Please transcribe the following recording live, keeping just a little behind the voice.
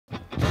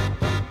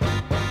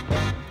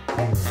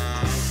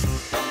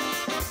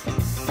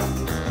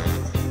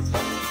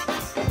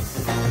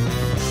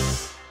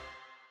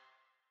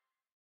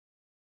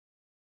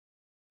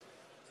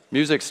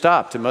Music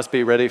stopped. It must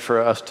be ready for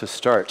us to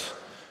start.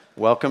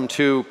 Welcome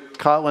to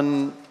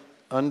Kotlin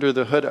Under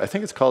the Hood. I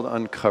think it's called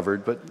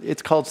Uncovered, but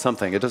it's called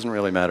something. It doesn't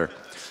really matter.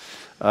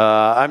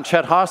 I'm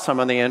Chet Haase. I'm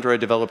on the Android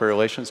Developer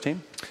Relations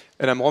team.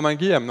 And I'm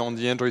Romain. I'm on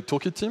the Android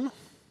Toolkit team.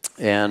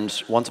 And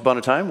once upon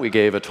a time, we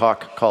gave a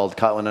talk called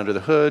Kotlin Under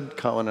the Hood,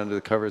 Kotlin Under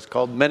the Covers,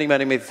 called many,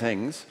 many, many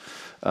things.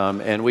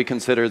 And we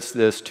consider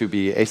this to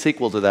be a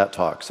sequel to that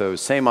talk. So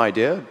same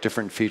idea,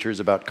 different features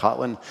about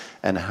Kotlin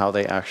and how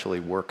they actually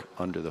work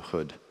under the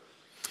hood.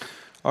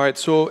 All right,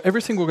 so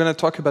everything we're going to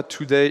talk about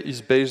today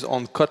is based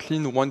on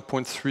Kotlin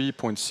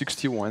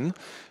 1.3.61.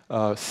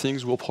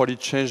 Things will probably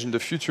change in the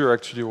future.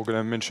 Actually, we're going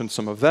to mention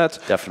some of that.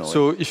 Definitely.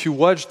 So if you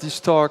watch this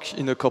talk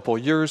in a couple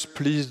of years,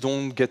 please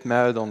don't get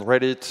mad on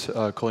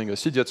Reddit, calling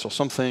us idiots or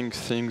something.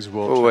 Things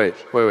will change.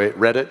 Wait.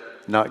 Reddit,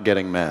 not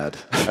getting mad.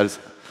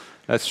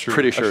 That's true.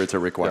 Pretty sure it's a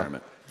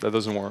requirement. Yeah, that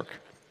doesn't work.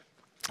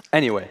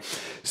 Anyway,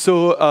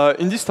 so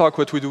in this talk,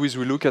 what we do is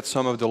we look at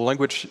some of the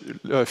language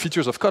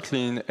features of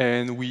Kotlin,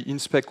 and we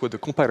inspect what the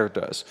compiler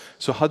does.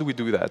 So how do we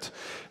do that?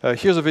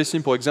 Here's a very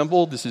simple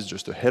example. This is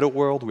just a hello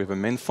world. We have a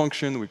main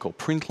function we call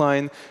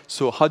printline.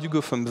 So how do you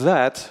go from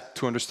that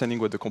to understanding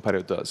what the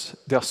compiler does?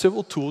 There are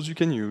several tools you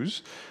can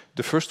use.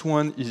 The first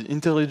one is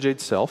IntelliJ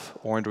itself,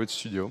 or Android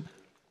Studio.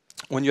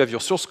 When you have your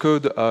source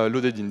code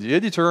loaded in the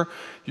editor,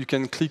 you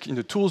can click in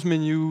the Tools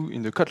menu,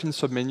 in the Kotlin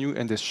submenu,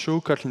 and they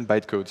show Kotlin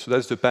bytecode. So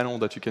that's the panel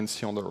that you can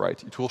see on the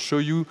right. It will show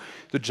you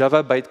the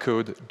Java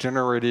bytecode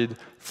generated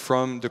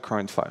from the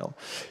current file.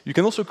 You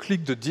can also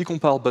click the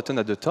decompile button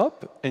at the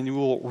top, and you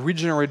will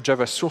regenerate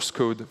Java source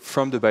code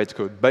from the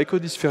bytecode.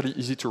 Bytecode is fairly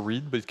easy to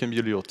read, but it can be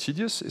a little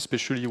tedious,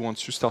 especially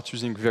once you start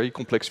using very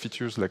complex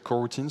features like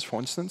coroutines, for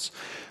instance.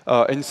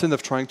 And instead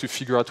of trying to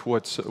figure out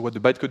what the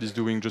bytecode is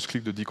doing, just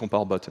click the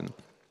decompile button.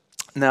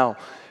 Now,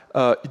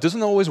 it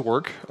doesn't always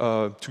work.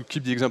 To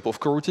keep the example of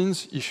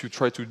coroutines, if you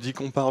try to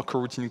decompile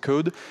coroutine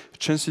code,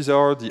 chances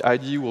are the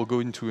IDE will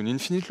go into an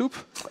infinite loop.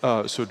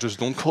 So just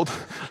don't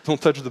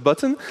touch the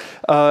button.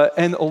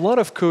 And a lot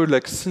of code,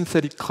 like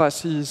synthetic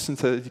classes,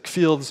 synthetic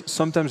fields,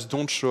 sometimes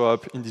don't show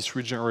up in this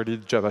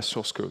regenerated Java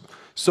source code.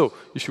 So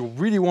if you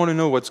really want to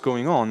know what's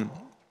going on,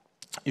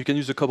 you can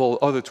use a couple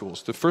of other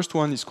tools. The first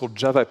one is called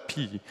Java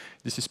P.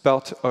 This is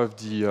part of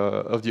the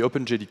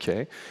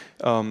OpenJDK.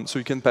 So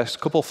you can pass a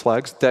couple of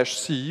flags.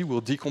 -C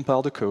will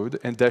decompile the code,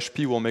 and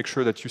 -P will make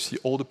sure that you see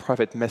all the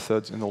private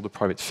methods and all the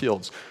private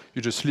fields.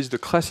 You just list the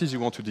classes you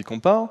want to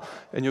decompile,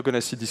 and you're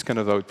going to see this kind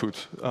of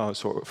output.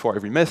 So for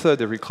every method,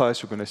 every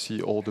class, you're going to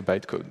see all the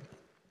bytecode.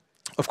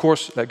 Of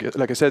course,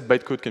 like I said,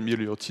 bytecode can be a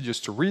little tedious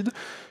to read.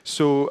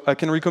 So I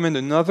can recommend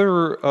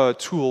another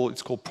tool.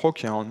 It's called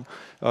Procyon.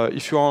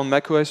 If you are on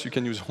macOS, you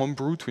can use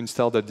Homebrew to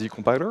install that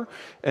decompiler.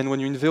 And when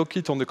you invoke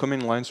it on the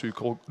command line, so you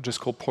just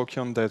call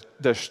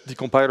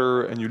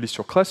Procyon-decompiler, and you list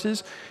your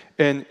classes.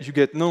 And you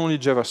get not only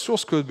Java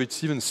source code, but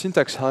it's even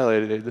syntax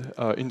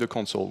highlighted in the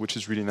console, which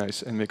is really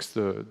nice and makes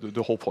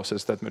the whole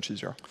process that much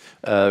easier.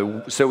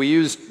 So we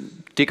use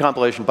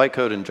decompilation,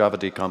 bytecode, and Java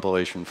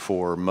decompilation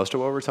for most of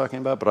what we're talking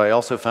about. But I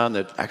also found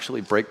that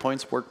actually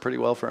breakpoints work pretty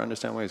well for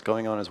understanding what's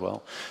going on as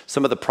well.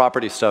 Some of the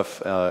property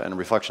stuff and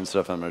reflection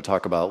stuff I'm going to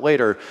talk about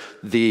later,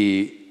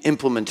 the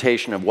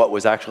implementation of what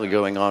was actually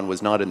going on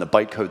was not in the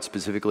bytecode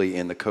specifically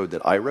in the code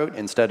that I wrote.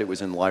 Instead, it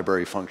was in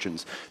library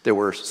functions that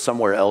were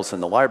somewhere else in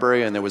the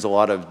library, and there was a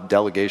lot of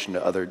delegation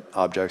to other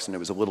objects, and it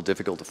was a little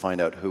difficult to find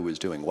out who was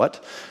doing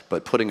what.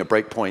 But putting a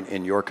breakpoint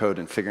in your code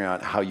and figuring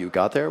out how you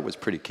got there was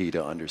pretty key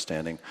to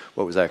understanding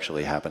what was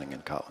actually happening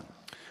in Kotlin.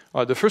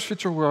 The first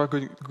feature we are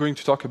going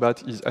to talk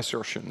about is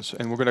assertions,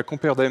 and we're going to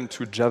compare them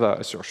to Java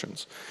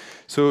assertions.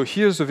 So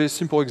here's a very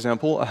simple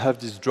example. I have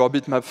this draw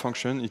bitmap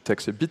function. It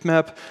takes a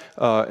bitmap,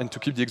 and to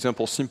keep the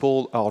example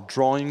simple, our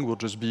drawing will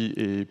just be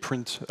a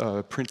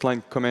print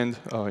line command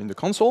in the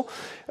console.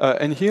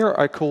 And here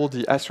I call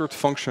the assert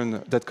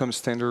function that comes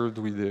standard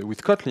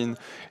with Kotlin,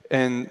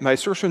 and my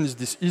assertion is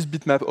this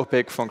isBitmap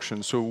opaque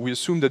function. So we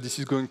assume that this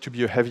is going to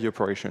be a heavy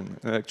operation.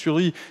 And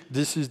actually,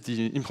 this is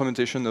the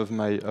implementation of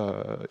my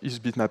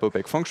isBitmap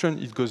opaque function.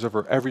 It goes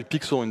over every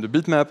pixel in the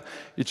bitmap.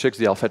 It checks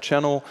the alpha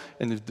channel,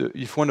 and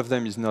if one of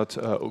them is not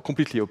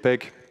completely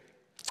opaque,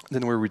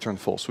 then we return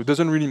false. So it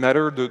doesn't really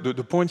matter.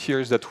 The point here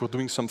is that we're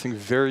doing something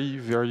very,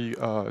 very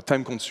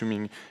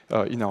time-consuming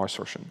in our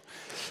assertion.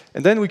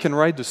 And then we can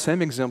write the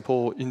same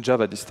example in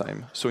Java this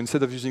time. So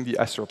instead of using the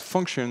assert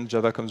function,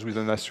 Java comes with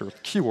an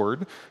assert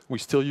keyword. We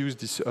still use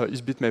this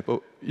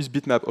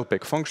isBitmap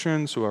opaque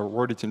function. So I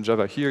wrote it in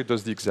Java here. It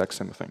does the exact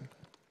same thing.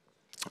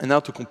 And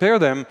now to compare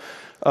them,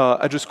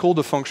 I just call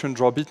the function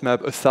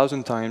drawBitmap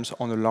 1,000 times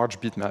on a large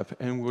bitmap,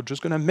 and we're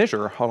just going to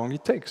measure how long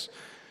it takes.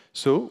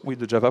 So with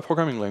the Java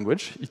programming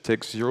language, it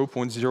takes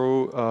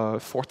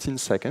 0.014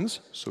 seconds,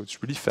 so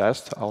it's really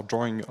fast. Our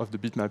drawing of the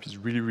bitmap is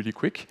really, really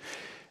quick.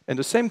 And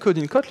the same code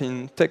in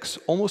Kotlin takes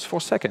almost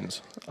 4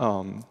 seconds.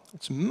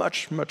 It's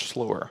much, much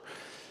slower.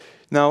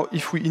 Now,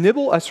 if we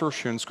enable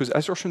assertions, because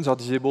assertions are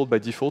disabled by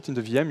default in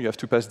the VM, you have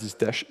to pass this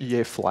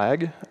 -EA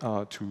flag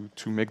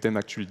to make them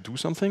actually do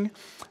something,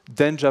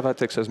 then Java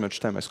takes as much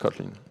time as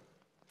Kotlin.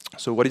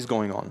 So what is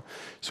going on?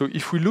 So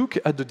if we look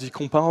at the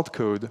decompiled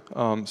code,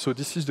 so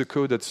this is the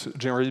code that's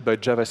generated by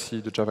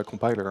javac, the Java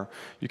compiler,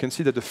 you can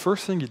see that the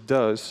first thing it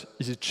does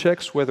is it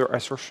checks whether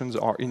assertions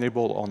are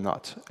enabled or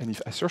not. And if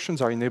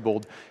assertions are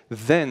enabled,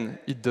 then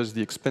it does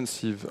the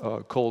expensive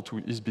call to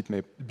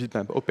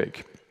isBitmap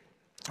opaque.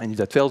 And if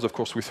that fails, of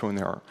course, we throw an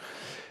error.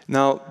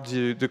 Now,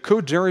 the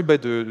code generated by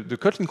the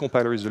Kotlin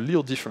compiler is a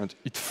little different.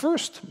 It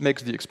first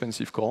makes the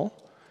expensive call,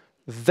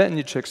 then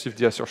it checks if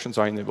the assertions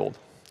are enabled.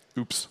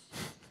 Oops.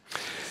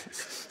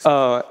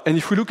 And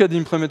if we look at the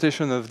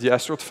implementation of the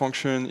assert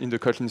function in the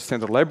Kotlin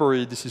standard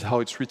library, this is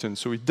how it's written.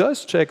 So it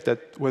does check that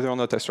whether or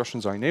not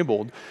assertions are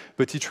enabled,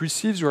 but it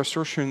receives your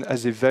assertion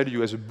as a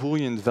value, as a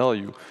Boolean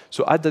value.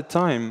 So at that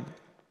time,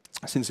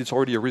 since it's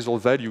already a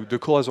result value, the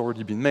call has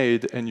already been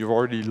made, and you've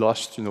already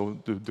lost,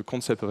 the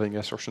concept of having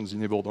assertions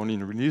enabled only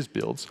in release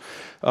builds.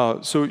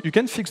 So you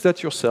can fix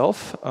that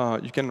yourself.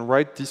 You can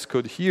write this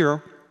code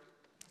here.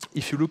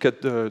 If you look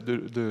at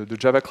the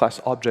Java class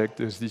object,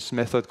 there's this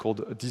method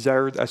called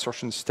desired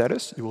assertion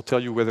status. It will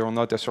tell you whether or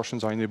not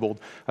assertions are enabled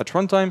at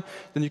runtime.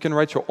 Then you can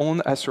write your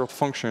own assert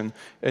function.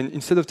 And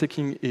instead of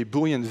taking a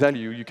Boolean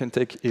value, you can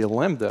take a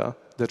lambda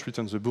that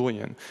returns a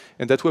Boolean.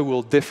 And that way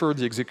we'll defer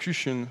the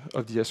execution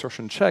of the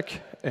assertion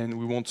check, and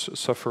we won't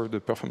suffer the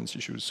performance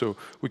issues. So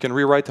we can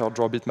rewrite our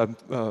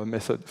drawBitmap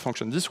method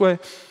function this way.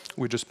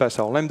 We just pass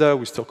our lambda,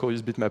 we still call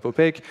isBitmap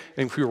opaque,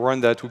 and if we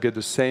run that, we get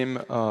the same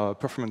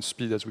performance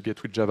speed as we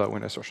get with Java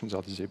when assertions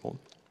are disabled.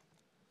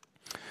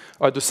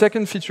 The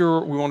second feature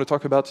we want to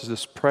talk about is the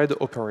spread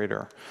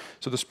operator.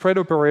 So the spread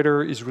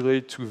operator is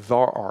related to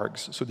var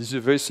args. So this is a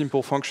very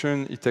simple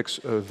function. It takes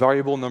a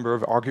variable number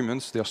of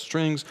arguments. They're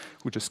strings.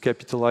 We just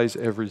capitalize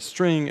every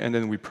string, and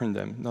then we print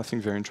them.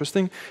 Nothing very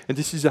interesting. And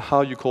this is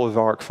how you call a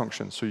var arg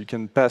function. So you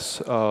can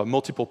pass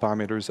multiple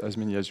parameters, as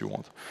many as you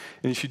want.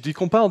 And if you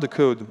decompile the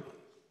code,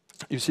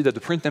 you see that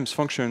the printnames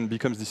function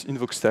becomes this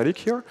invoke static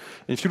here.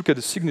 And if you look at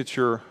the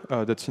signature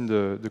that's in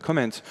the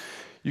comment,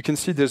 you can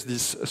see there's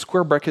this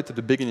square bracket at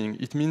the beginning.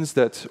 It means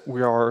that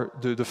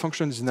the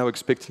function is now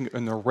expecting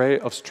an array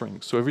of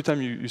strings. So every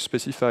time you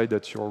specify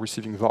that you're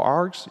receiving var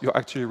args, you're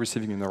actually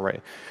receiving an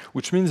array,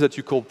 which means that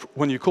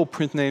when you call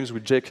printnames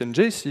with jk and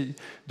jc,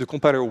 the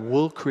compiler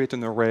will create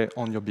an array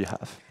on your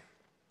behalf.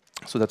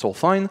 So that's all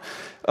fine.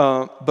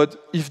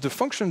 But if the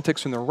function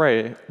takes an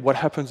array, what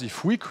happens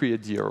if we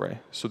create the array?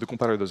 So the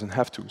compiler doesn't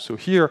have to. So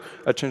here,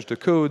 I change the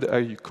code.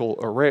 I call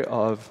array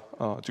of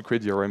to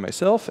create the array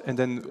myself, and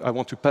then I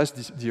want to pass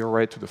the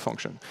array to the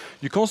function.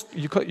 You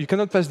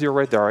cannot pass the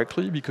array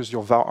directly because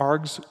your var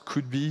args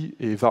could be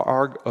a var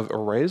arg of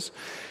arrays.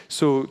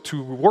 So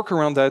to work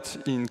around that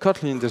in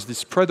Kotlin, there's this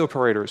spread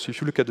operator. So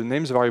if you look at the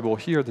names variable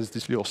here, there's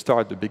this little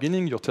star at the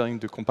beginning. You're telling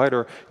the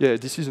compiler, yeah,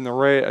 this is an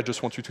array. I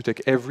just want you to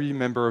take every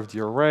member of the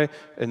array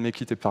and make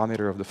it a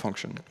parameter of the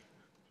function.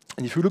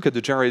 And if you look at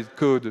the generated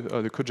code,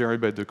 the code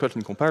generated by the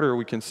Kotlin compiler,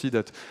 we can see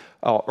that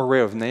our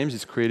array of names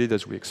is created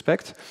as we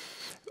expect.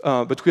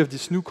 But we have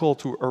this new call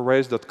to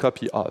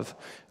arrays.copyOf.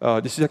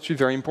 This is actually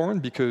very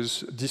important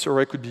because this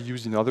array could be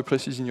used in other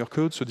places in your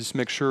code. So this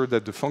makes sure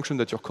that the function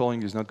that you're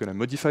calling is not going to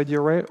modify the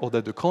array, or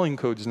that the calling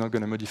code is not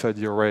going to modify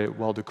the array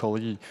while the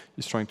callee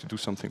is trying to do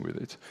something with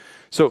it.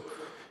 So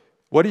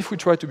what if we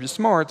try to be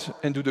smart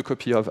and do the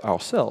copy of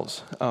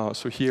ourselves?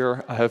 So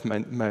here I have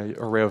my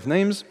array of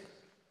names.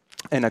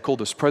 And I call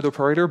the spread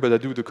operator, but I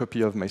do the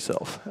copy of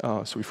myself.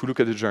 So if we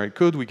look at the generic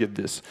code, we get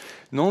this.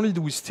 Not only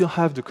do we still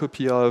have the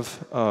copy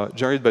of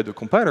generated by the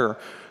compiler,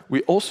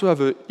 we also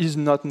have a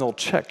is-not-null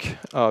check,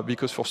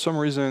 because for some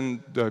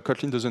reason,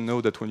 Kotlin doesn't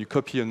know that when you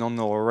copy a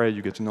non-null array,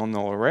 you get a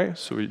non-null array.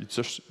 So it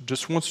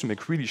just wants to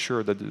make really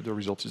sure that the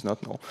result is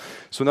not null.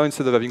 So now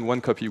instead of having one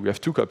copy, we have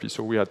two copies.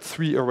 So we had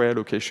 3 array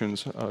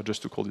allocations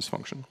just to call this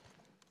function.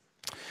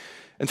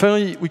 And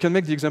finally, we can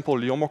make the example a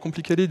little more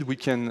complicated. We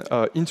can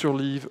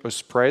interleave a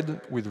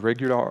spread with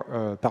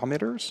regular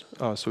parameters.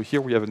 So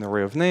here we have an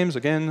array of names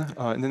again,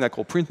 and then I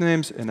call print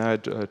names, and I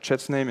add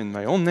Chet's name and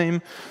my own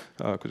name,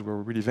 because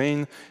we're really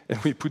vain, and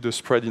we put the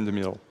spread in the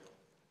middle.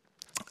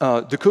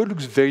 The code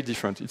looks very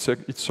different.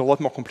 It's a lot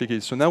more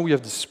complicated. So now we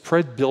have the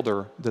spread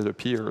builder that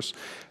appears.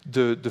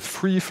 The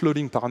free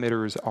floating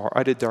parameters are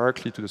added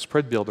directly to the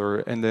spread builder,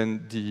 and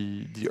then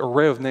the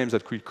array of names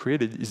that we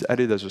created is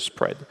added as a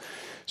spread.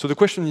 So the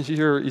question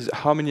here is,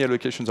 how many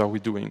allocations are we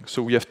doing?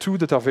 So we have 2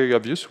 that are very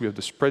obvious. We have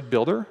the spread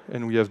builder,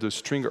 and we have the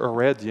string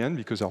array at the end,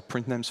 because our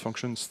printnames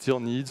function still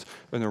needs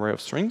an array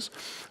of strings.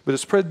 But the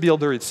spread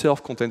builder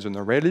itself contains an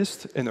array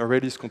list, and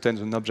array list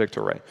contains an object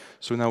array.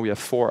 So now we have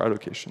 4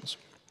 allocations.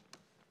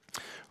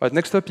 All right,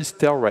 next up is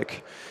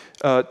tailrec.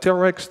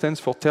 Tailrec stands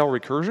for tail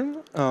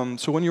recursion.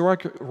 So when you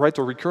write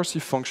a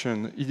recursive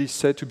function, it is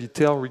said to be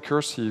tail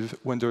recursive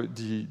when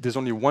there's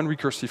only one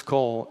recursive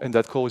call, and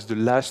that call is the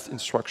last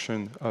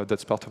instruction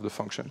that's part of the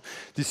function.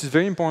 This is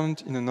very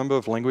important in a number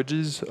of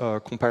languages,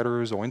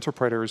 compilers or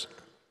interpreters.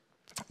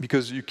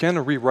 because you can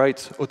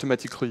rewrite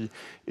automatically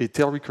a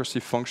tail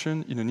recursive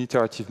function in an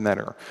iterative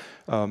manner.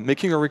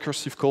 Making a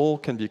recursive call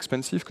can be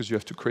expensive because you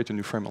have to create a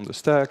new frame on the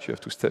stack, you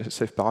have to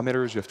save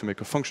parameters, you have to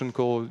make a function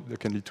call that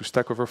can lead to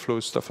stack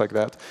overflows, stuff like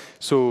that.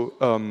 So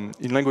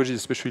in languages,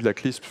 especially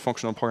like Lisp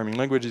functional programming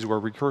languages where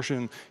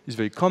recursion is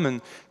very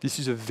common, this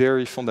is a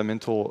very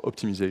fundamental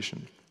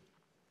optimization.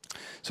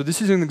 So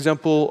this is an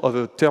example of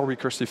a tail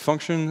recursive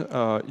function.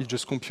 It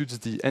just computes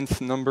the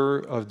nth number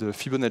of the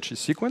Fibonacci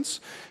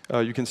sequence.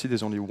 You can see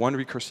there's only one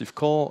recursive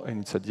call,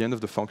 and it's at the end of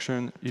the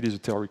function. It is a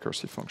tail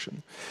recursive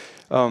function.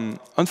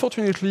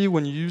 Unfortunately,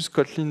 when you use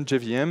Kotlin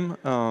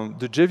JVM,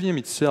 the JVM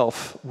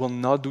itself will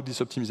not do this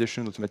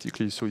optimization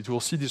automatically. So it will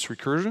see this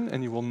recursion,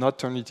 and it will not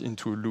turn it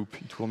into a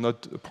loop. It will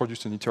not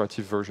produce an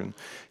iterative version.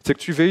 It's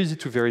actually very easy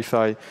to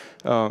verify.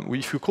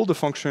 If you call the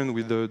function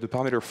with the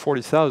parameter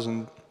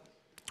 40,000,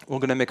 we're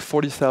going to make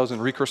 40,000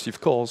 recursive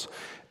calls.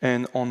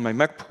 And on my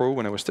Mac Pro,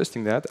 when I was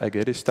testing that, I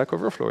get a Stack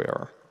Overflow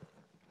error.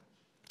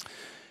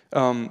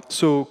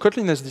 So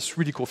Kotlin has this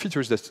really cool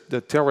features that the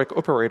tailrec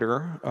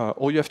operator,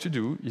 all you have to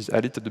do is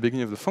add it at the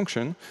beginning of the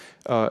function.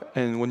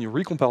 And when you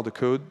recompile the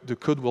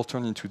code will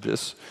turn into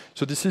this.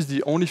 So this is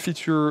the only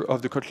feature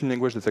of the Kotlin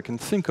language that I can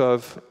think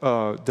of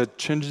that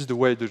changes the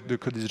way the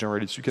code is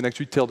generated. So you can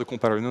actually tell the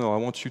compiler, no, I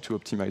want you to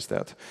optimize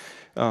that.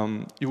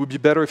 It would be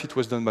better if it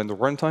was done by the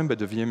runtime, by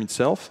the VM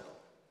itself.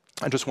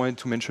 I just wanted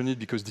to mention it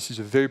because this is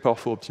a very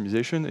powerful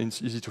optimization, and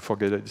it's easy to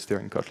forget that it's there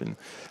in Kotlin.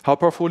 How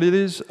powerful it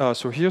is?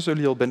 So here's a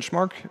little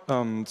benchmark.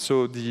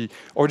 So the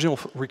original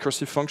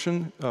recursive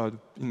function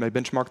in my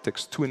benchmark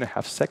takes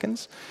 2.5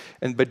 seconds.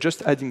 And by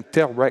just adding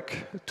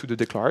tailrec to the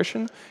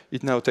declaration,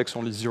 it now takes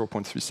only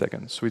 0.3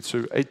 seconds. So it's a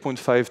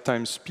 8.5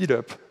 times speed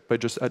up by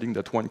just adding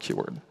that one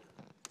keyword.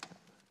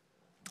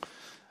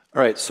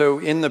 All right, so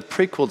in the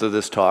prequel to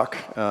this talk,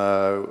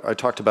 I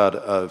talked about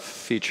a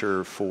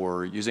feature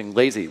for using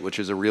lazy, which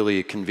is a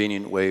really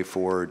convenient way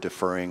for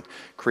deferring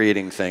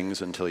creating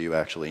things until you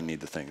actually need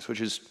the things,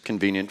 which is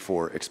convenient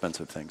for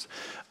expensive things.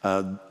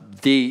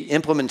 The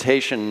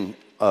implementation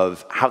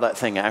of how that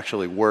thing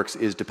actually works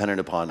is dependent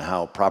upon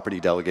how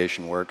property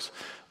delegation works,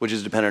 which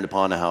is dependent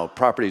upon how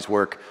properties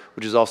work,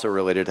 which is also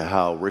related to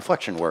how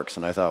reflection works.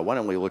 And I thought, why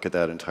don't we look at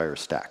that entire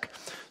stack?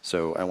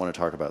 So I want to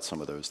talk about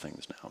some of those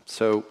things now.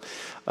 So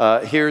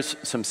here's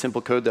some simple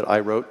code that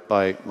I wrote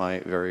by my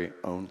very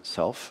own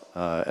self.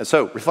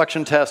 So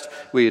reflection test,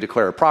 we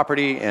declare a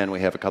property, and we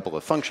have a couple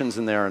of functions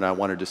in there, and I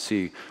wanted to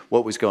see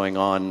what was going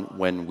on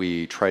when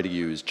we try to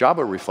use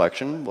Java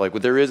reflection. Like,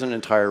 well, there is an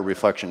entire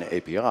reflection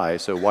API,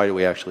 so why do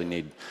we actually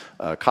need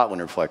Kotlin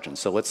reflection?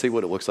 So let's see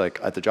what it looks like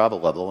at the Java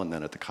level and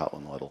then at the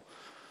Kotlin level.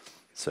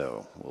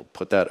 So we'll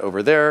put that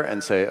over there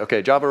and say,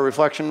 OK, Java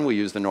reflection, we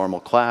use the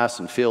normal class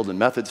and field and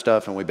method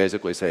stuff. And we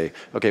basically say,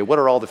 OK, what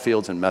are all the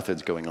fields and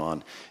methods going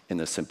on in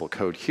this simple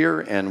code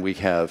here? And we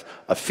have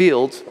a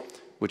field,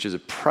 which is a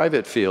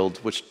private field,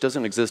 which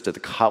doesn't exist at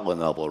the Kotlin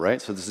level,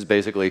 right? So this is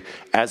basically,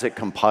 as it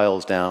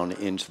compiles down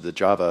into the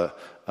Java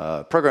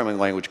programming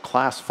language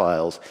class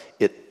files,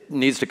 it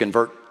needs to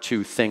convert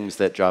to things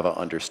that Java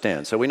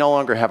understands. So we no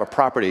longer have a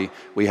property,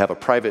 we have a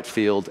private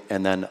field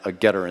and then a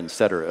getter and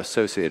setter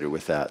associated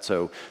with that.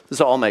 So this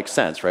all makes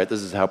sense, right?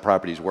 This is how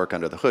properties work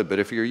under the hood. But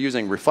if you're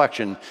using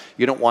reflection,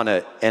 you don't want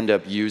to end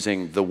up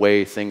using the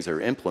way things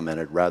are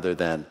implemented rather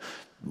than,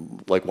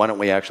 like, why don't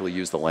we actually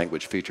use the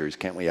language features?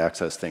 Can't we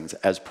access things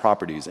as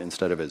properties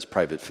instead of as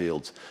private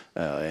fields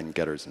and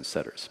getters and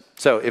setters?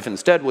 So if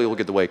instead we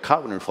look at the way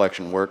Kotlin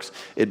reflection works,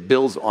 it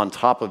builds on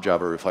top of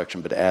Java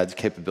reflection but adds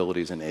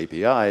capabilities and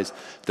APIs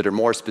that are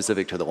more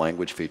specific to the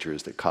language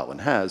features that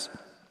Kotlin has.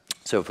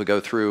 So if we go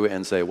through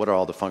and say, what are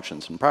all the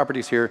functions and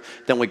properties here,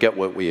 then we get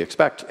what we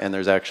expect, and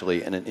there's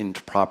actually an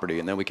int property,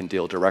 and then we can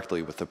deal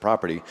directly with the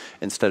property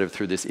instead of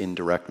through this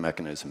indirect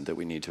mechanism that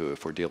we need to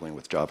if we're dealing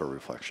with Java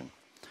reflection.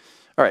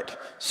 All right,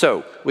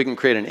 so we can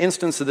create an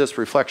instance of this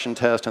reflection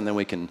test, and then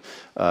we can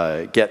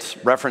get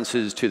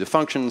references to the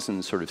functions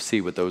and sort of see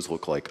what those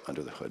look like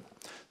under the hood.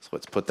 So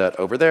let's put that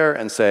over there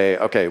and say,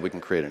 OK, we can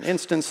create an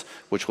instance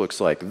which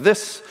looks like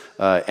this,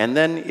 and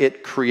then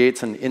it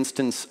creates an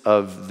instance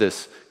of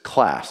this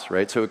class,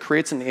 right? So it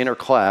creates an inner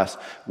class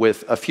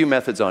with a few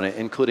methods on it,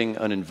 including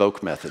an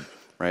invoke method,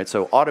 right?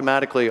 So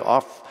automatically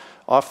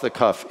off the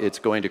cuff, it's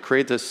going to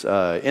create this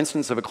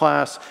instance of a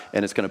class,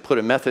 and it's going to put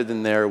a method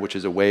in there, which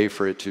is a way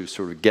for it to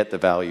sort of get the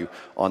value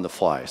on the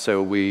fly.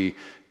 So we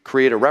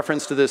create a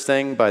reference to this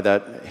thing by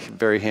that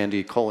very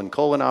handy :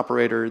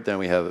 operator. Then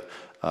we have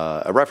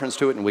a reference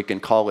to it, and we can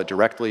call it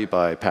directly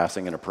by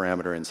passing in a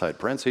parameter inside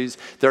parentheses.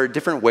 There are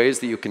different ways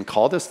that you can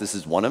call this. This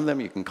is one of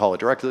them. You can call it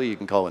directly, you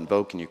can call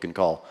invoke, and you can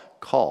call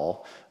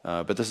call.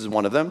 But this is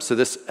one of them. So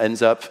this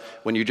ends up,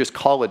 when you just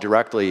call it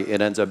directly,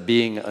 it ends up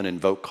being an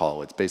invoke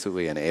call. It's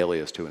basically an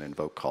alias to an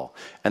invoke call.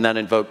 And that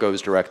invoke goes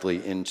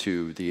directly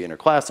into the inner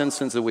class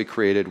instance that we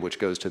created, which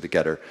goes to the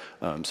getter.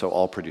 So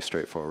all pretty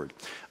straightforward.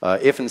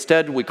 If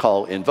instead we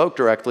call invoke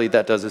directly,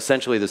 that does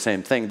essentially the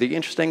same thing. The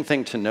interesting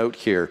thing to note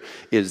here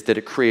is that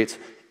it creates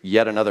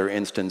yet another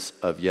instance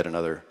of yet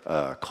another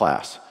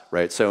class.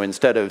 Right? So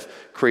instead of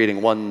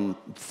creating one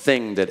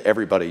thing that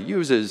everybody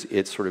uses,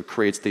 it sort of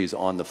creates these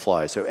on the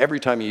fly. So every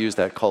time you use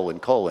that :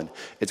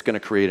 it's going to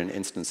create an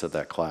instance of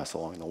that class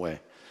along the way.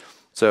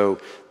 So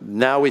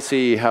now we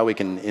see how we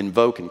can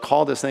invoke and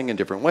call this thing in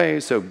different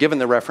ways. So given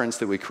the reference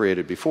that we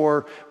created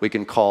before, we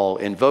can call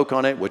invoke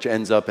on it, which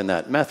ends up in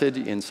that method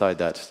inside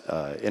that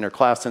inner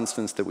class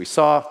instance that we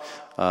saw.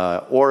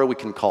 Or we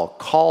can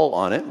call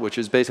on it, which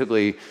is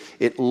basically,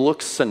 it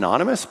looks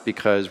synonymous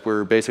because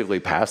we're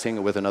basically passing it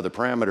with another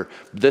parameter.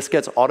 This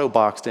gets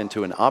auto-boxed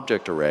into an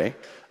object array.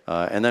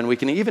 And then we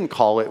can even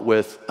call it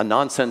with a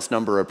nonsense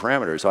number of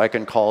parameters. So I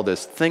can call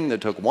this thing that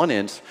took 1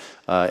 int,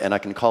 and I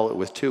can call it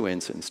with 2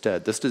 ints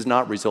instead. This does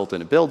not result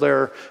in a build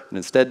error, and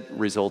instead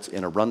results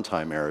in a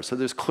runtime error. So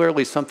there's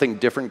clearly something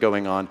different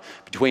going on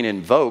between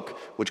invoke,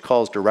 which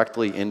calls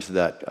directly into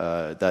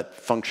that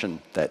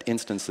function, that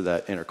instance of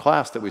that inner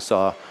class that we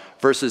saw,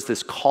 versus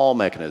this call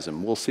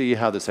mechanism. We'll see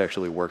how this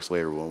actually works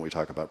later when we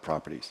talk about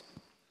properties.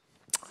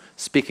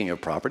 Speaking of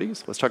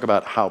properties, let's talk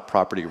about how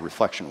property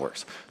reflection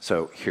works.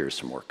 So here's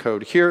some more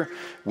code here.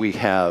 We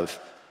have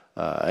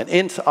an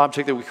int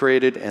object that we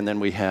created, and then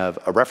we have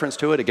a reference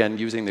to it. Again,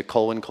 using the :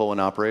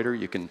 operator,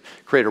 you can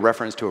create a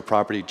reference to a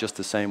property just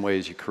the same way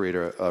as you create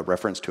a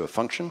reference to a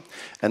function.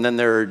 And then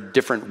there are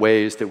different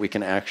ways that we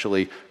can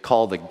actually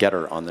call the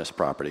getter on this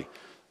property.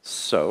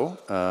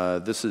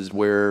 So this is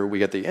where we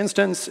get the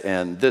instance,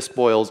 and this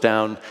boils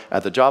down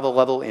at the Java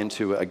level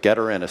into a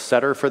getter and a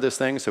setter for this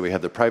thing. So we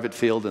have the private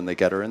field and the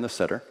getter and the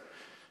setter.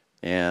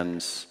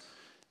 And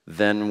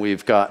then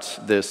we've got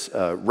this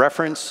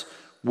reference,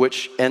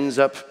 which ends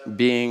up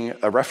being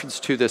a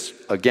reference to this,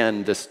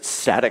 again, this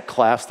static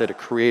class that it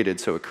created.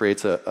 So it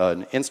creates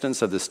an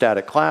instance of the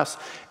static class,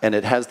 and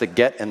it has the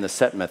get and the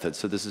set methods.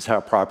 So this is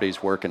how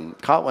properties work in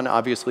Kotlin.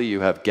 Obviously,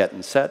 you have get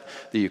and set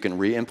that you can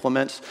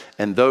re-implement,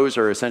 and those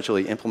are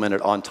essentially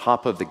implemented on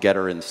top of the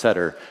getter and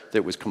setter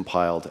that was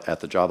compiled at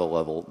the Java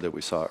level that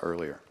we saw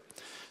earlier.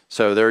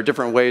 So there are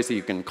different ways that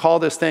you can call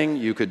this thing.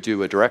 You could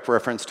do a direct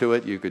reference to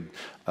it. You could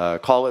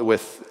call it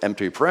with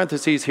empty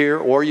parentheses here,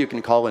 or you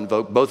can call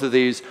invoke. Both of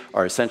these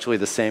are essentially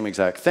the same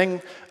exact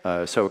thing.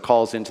 So it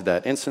calls into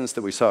that instance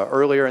that we saw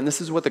earlier. And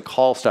this is what the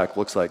call stack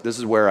looks like. This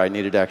is where I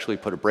needed to actually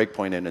put a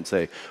breakpoint in and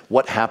say,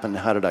 what happened?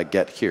 How did I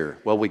get here?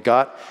 Well, we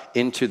got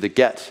into the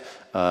get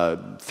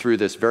through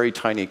this very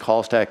tiny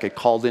call stack. It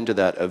called into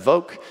that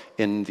evoke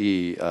in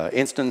the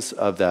instance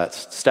of that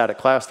static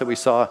class that we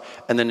saw,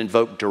 and then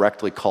invoke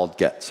directly called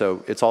get.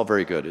 So it's all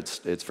very good.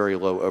 It's very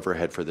low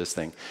overhead for this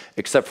thing,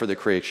 except for the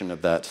creation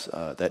of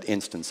that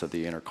instance of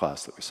the inner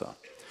class that we saw.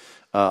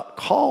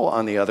 Call,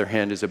 on the other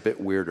hand, is a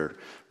bit weirder,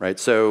 right?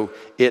 So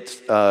it,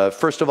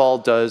 first of all,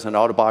 does an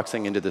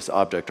auto-boxing into this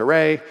object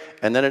array,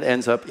 and then it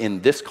ends up in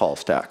this call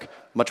stack.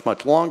 Much,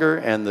 much longer,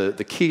 and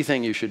the key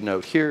thing you should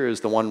note here is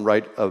the one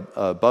right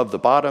above the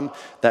bottom,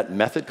 that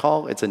method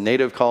call. It's a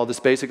native call. This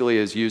basically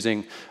is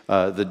using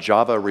the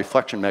Java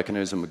reflection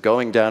mechanism,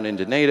 going down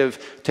into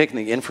native, taking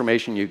the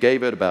information you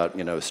gave it about,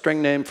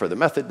 string name for the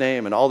method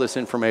name and all this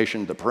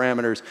information, the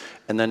parameters,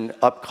 and then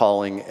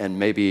up-calling and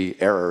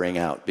maybe erroring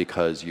out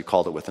because you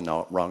called it with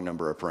the wrong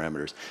number of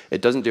parameters.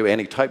 It doesn't do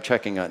any type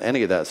checking on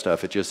any of that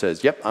stuff. It just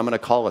says, yep, I'm going to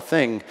call a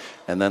thing,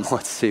 and then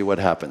let's see what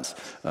happens.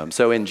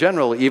 So in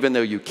general, even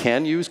though you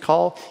can use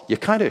call, you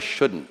kind of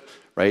shouldn't,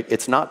 right?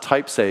 It's not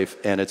type safe,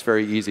 and it's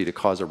very easy to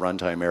cause a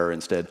runtime error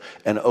instead.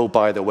 And oh,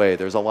 by the way,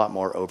 there's a lot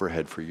more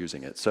overhead for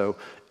using it. So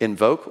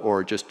invoke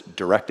or just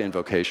direct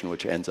invocation,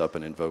 which ends up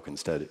in invoke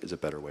instead, is a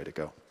better way to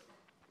go.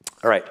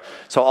 All right,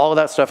 so all of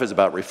that stuff is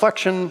about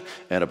reflection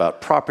and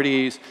about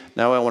properties.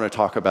 Now I want to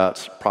talk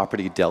about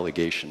property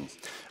delegation.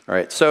 All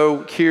right,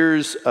 so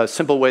here's a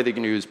simple way that you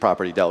can use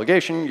property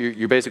delegation.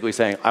 You're basically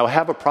saying, I'll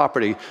have a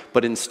property,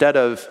 but instead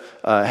of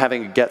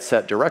having a get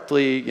set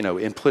directly,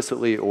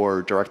 implicitly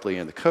or directly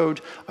in the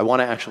code, I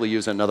want to actually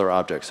use another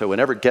object. So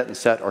whenever get and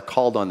set are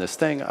called on this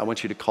thing, I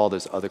want you to call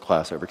this other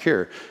class over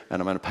here,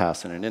 and I'm going to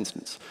pass in an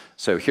instance.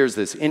 So here's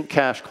this int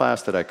cache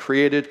class that I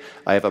created.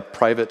 I have a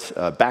private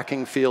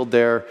backing field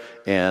there,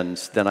 and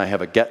then I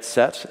have a get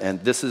set,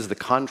 and this is the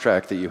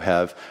contract that you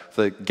have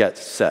for the get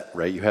set,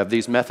 right? You have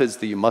these methods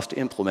that you must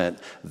implement.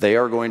 They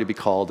are going to be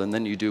called, and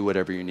then you do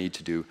whatever you need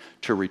to do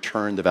to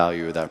return the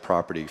value of that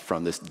property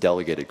from this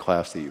delegated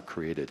class that you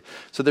created.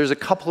 So there's a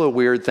couple of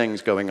weird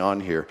things going on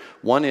here.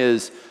 One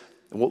is,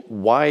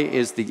 why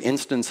is the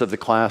instance of the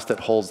class that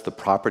holds the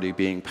property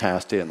being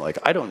passed in? Like,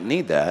 I don't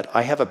need that.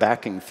 I have a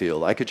backing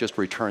field. I could just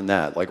return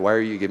that. Like, why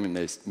are you giving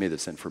me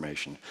this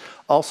information?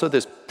 Also,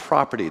 this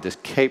property, this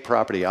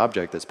kProperty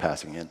object that's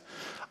passing in.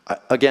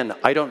 Again,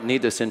 I don't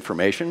need this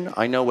information.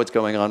 I know what's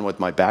going on with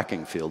my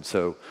backing field.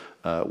 So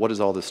what is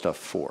all this stuff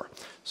for?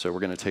 So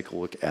we're going to take a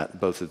look at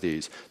both of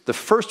these. The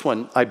first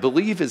one, I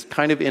believe, is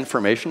kind of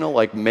informational.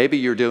 Like maybe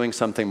you're doing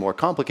something more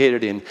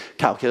complicated in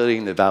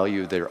calculating the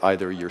value that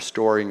either you're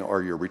storing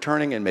or you're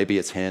returning, and maybe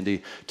it's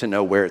handy to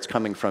know where it's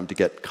coming from to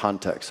get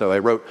context. So I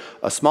wrote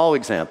a small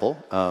example.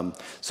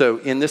 So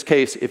in this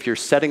case, if you're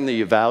setting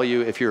the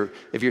value, if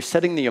you're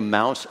setting the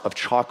amount of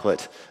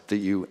chocolate that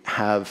you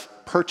have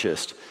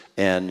purchased,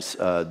 and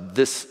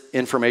this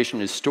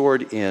information is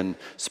stored in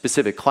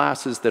specific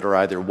classes that are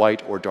either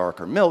white or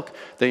dark or milk,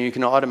 then you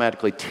can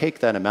automatically take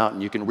that amount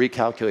and you can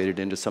recalculate it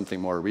into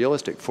something more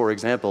realistic. For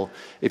example,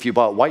 if you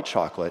bought white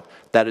chocolate,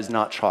 that is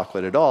not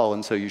chocolate at all,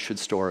 and so you should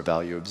store a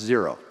value of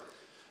 0.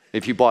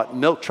 If you bought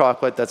milk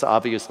chocolate, that's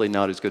obviously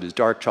not as good as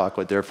dark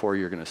chocolate, therefore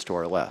you're going to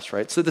store less,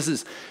 right? So this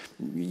is,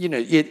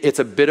 it's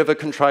a bit of a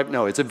contrived,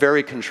 no, it's a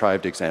very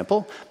contrived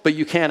example, but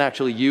you can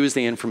actually use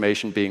the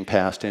information being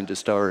passed in to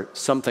store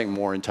something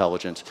more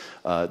intelligent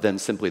than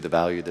simply the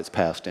value that's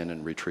passed in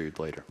and retrieved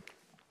later.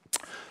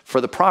 For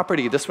the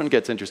property, this one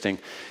gets interesting.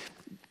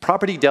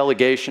 Property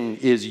delegation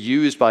is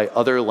used by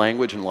other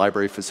language and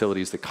library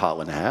facilities that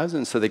Kotlin has,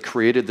 and so they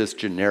created this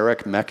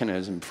generic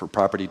mechanism for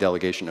property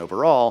delegation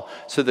overall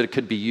so that it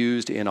could be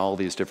used in all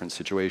these different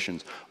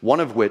situations, one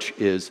of which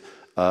is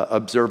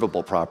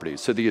observable properties.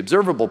 So the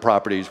observable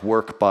properties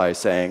work by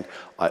saying,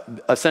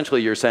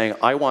 essentially you're saying,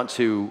 I want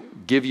to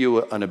give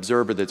you an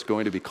observer that's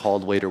going to be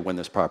called later when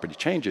this property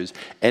changes,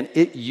 and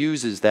it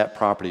uses that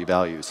property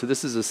value. So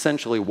this is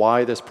essentially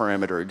why this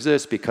parameter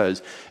exists,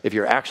 because if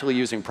you're actually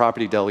using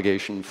property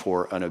delegation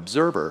for an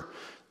observer,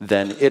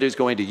 then it is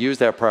going to use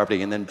that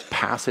property and then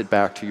pass it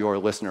back to your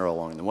listener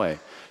along the way.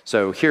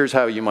 So here's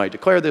how you might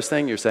declare this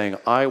thing. You're saying,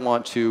 I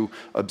want to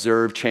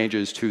observe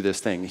changes to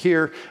this thing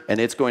here, and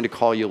it's going to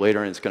call you later,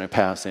 and it's going to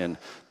pass in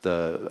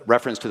the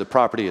reference to the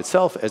property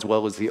itself, as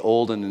well as the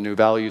old and the new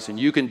values, and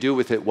you can do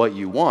with it what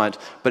you want,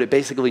 but it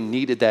basically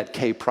needed that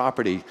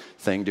k-property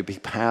thing to be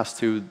passed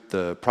through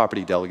the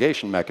property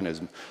delegation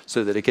mechanism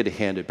so that it could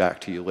hand it back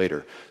to you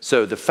later.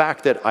 So the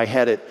fact that I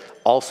had it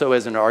also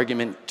as an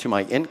argument to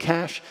my int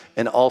cache,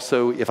 and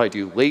also if I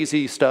do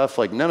lazy stuff,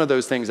 like none of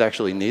those things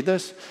actually need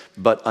this,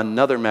 but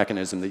another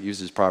mechanism that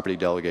uses property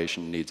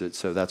delegation needs it,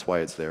 so that's why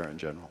it's there in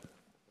general.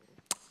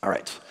 All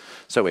right.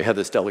 So we have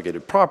this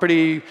delegated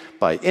property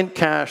by int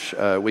cache.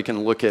 We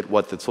can look at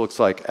what this looks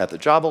like at the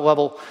Java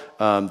level.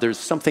 There's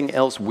something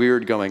else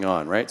weird going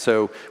on, right?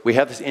 So we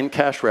have this int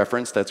cache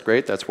reference. That's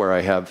great. That's where I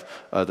have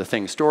the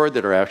things stored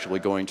that are actually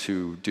going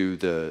to do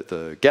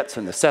the gets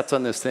and the sets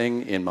on this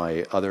thing in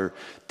my other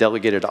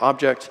delegated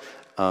object.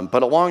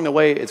 But along the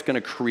way, it's going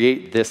to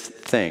create this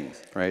thing,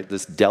 right?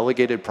 This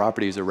delegated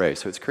properties array.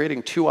 So it's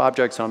creating two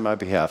objects on my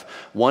behalf.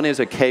 One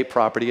is a k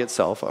property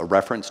itself, a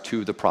reference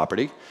to the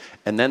property.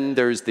 And then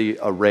there's the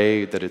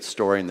array that it's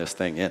storing this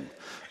thing in.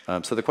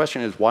 So the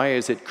question is, why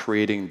is it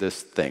creating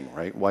this thing,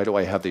 right? Why do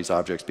I have these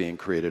objects being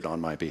created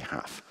on my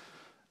behalf?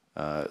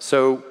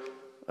 Oh,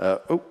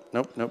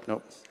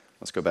 nope.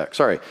 Let's go back.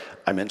 Sorry.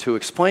 I meant to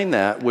explain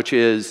that, which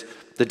is,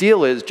 the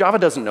deal is Java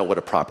doesn't know what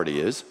a property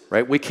is,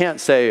 right? We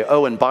can't say,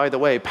 oh, and by the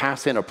way,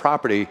 pass in a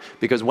property,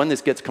 because when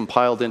this gets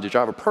compiled into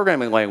Java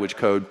programming language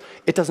code,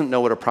 it doesn't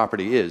know what a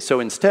property is. So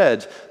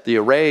instead, the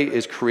array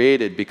is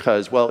created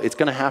because, well, it's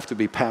going to have to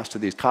be passed to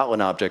these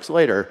Kotlin objects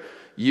later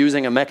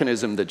using a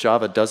mechanism that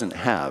Java doesn't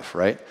have,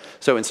 right?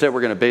 So instead,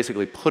 we're going to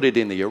basically put it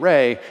in the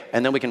array,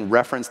 and then we can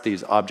reference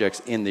these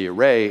objects in the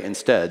array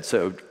instead.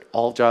 So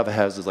all Java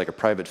has is like a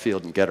private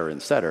field and getter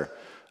and setter.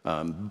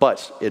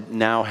 But it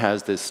now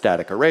has this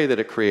static array that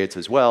it creates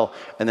as well,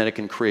 and then it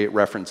can create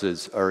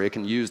references, or it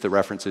can use the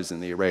references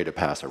in the array to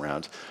pass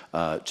around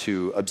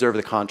to observe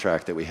the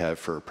contract that we have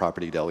for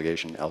property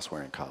delegation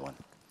elsewhere in Kotlin.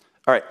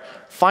 All right,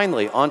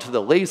 finally, onto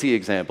the lazy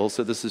example.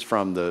 So this is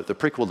from the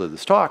prequel to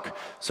this talk.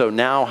 So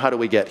now how do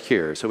we get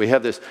here? So we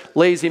have this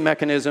lazy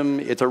mechanism.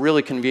 It's a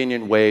really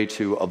convenient way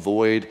to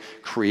avoid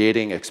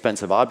creating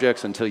expensive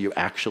objects until you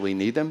actually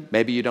need them.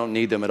 Maybe you don't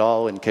need them at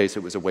all in case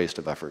it was a waste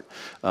of effort.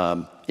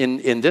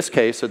 In this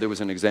case, so there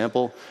was an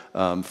example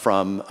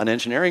from an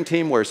engineering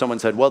team where someone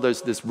said, well,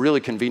 there's this really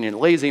convenient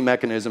lazy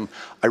mechanism.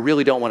 I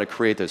really don't want to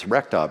create this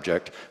rect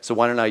object, so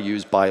why don't I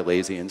use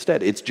bylazy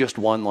instead? It's just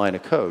one line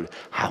of code.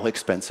 How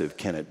expensive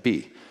can it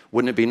be?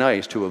 Wouldn't it be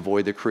nice to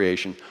avoid the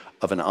creation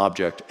of an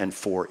object and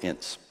 4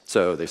 ints?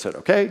 So they said,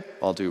 OK,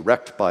 I'll do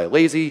rect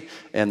bylazy,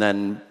 and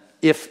then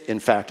if, in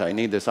fact, I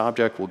need this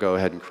object, we'll go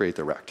ahead and create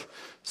the rect.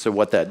 So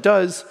what that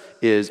does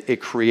is it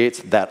creates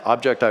that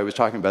object I was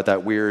talking about,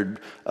 that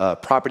weird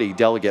property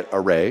delegate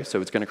array.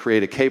 So it's going to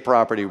create a k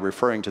property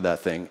referring to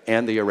that thing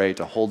and the array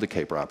to hold the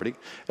k property.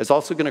 It's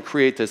also going to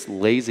create this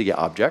lazy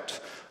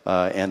object,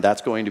 and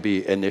that's going to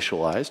be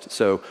initialized.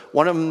 So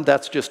one of them,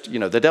 that's just,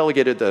 the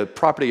delegated, the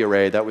property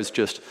array, that was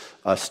just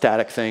a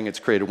static thing.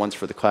 It's created once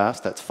for the class.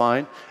 That's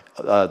fine.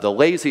 The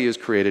lazy is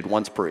created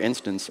once per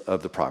instance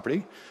of the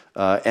property.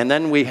 And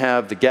then we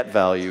have the get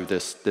value,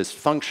 this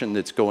function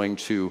that's going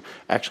to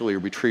actually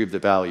retrieve the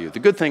value. The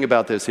good thing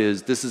about this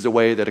is a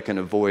way that it can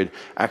avoid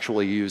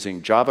actually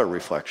using Java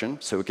reflection.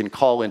 So it can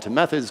call into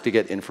methods to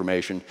get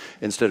information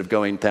instead of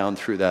going down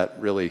through that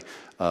really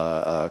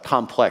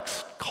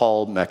complex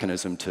call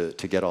mechanism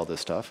to get all this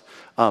stuff.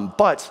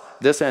 But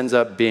this ends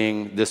up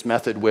being this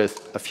method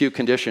with a few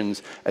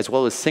conditions as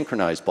well as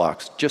synchronized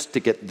blocks just to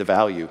get the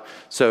value.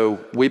 So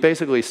we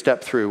basically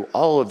step through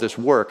all of this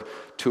work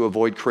to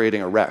avoid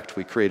creating a rect.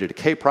 We created a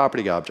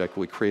k-property object.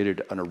 We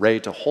created an array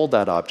to hold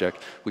that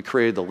object. We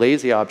created the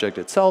lazy object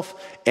itself.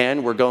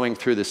 And we're going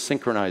through this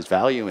synchronized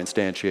value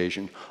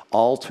instantiation,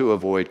 all to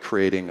avoid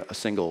creating a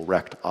single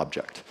rect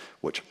object,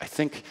 which I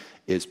think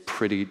is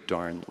pretty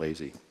darn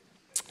lazy.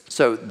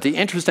 So the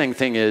interesting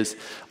thing is,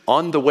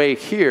 on the way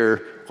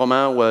here,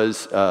 Romain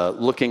was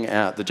looking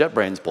at the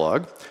JetBrains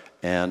blog,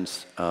 and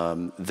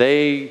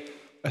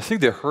I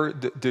think they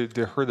heard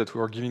that we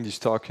were giving this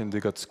talk, and they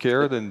got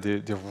scared, and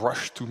they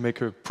rushed to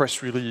make a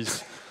press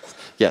release.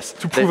 Yes,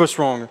 to prove us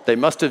wrong. They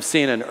must have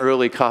seen an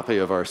early copy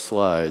of our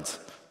slides.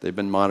 They've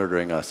been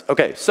monitoring us.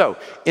 OK, so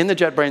in the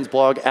JetBrains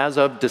blog, as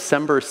of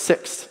December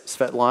 6th,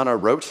 Svetlana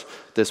wrote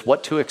this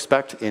what to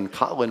expect in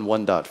Kotlin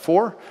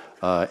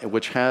 1.4,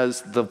 which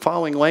has the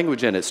following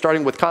language in it.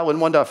 Starting with Kotlin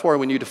 1.4,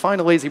 when you define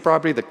a lazy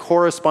property, the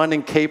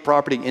corresponding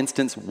k-property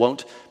instance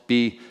won't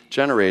be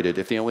generated.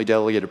 If the only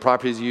delegated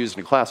properties used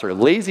in a class are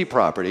lazy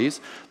properties,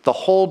 the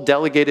whole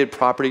delegated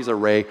properties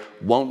array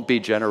won't be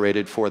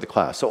generated for the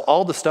class. So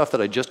all the stuff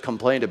that I just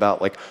complained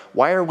about, like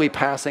why are we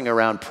passing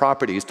around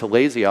properties to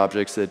lazy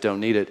objects that don't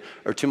need it,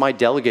 or to my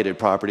delegated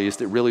properties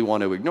that really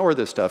want to ignore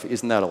this stuff,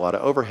 isn't that a lot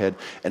of overhead?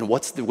 And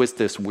what's with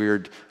this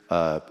weird,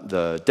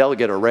 the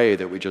delegate array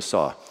that we just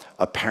saw?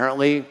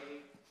 Apparently,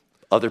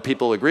 other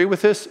people agree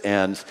with this,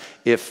 and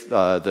if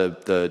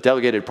the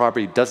delegated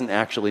property doesn't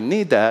actually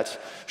need that,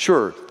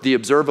 sure, the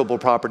observable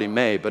property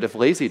may, but if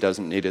lazy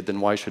doesn't need it, then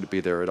why should it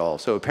be there at all?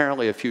 So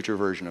apparently a future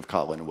version of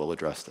Kotlin will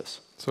address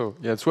this. So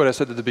yeah, that's what I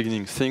said at the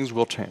beginning. Things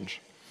will change.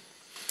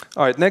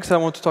 All right, next I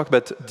want to talk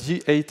about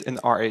D8 and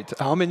R8.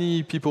 How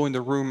many people in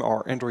the room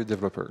are Android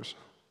developers?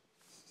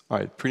 All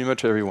right, pretty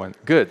much everyone.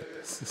 Good.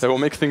 That will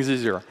make things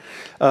easier.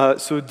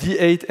 So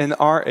D8 and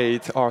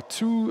R8 are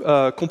two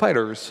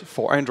compilers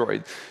for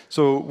Android.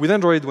 So with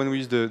Android, when we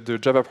use the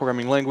Java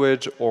programming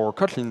language or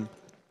Kotlin,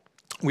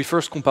 we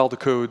first compile the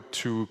code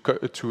to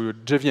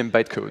JVM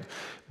bytecode.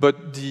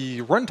 But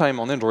the runtime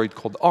on Android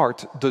called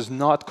Art does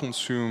not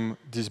consume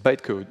this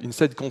bytecode.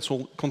 Instead, it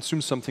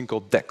consumes something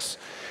called DEX.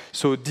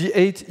 So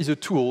D8 is a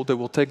tool that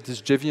will take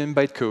this JVM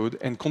bytecode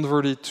and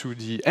convert it to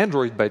the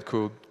Android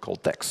bytecode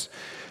called DEX.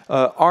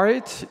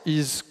 R8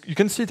 is, you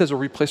can see it as a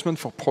replacement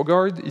for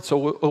ProGuard. It's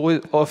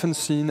often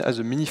seen as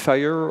a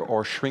minifier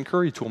or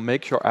shrinker. It will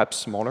make your app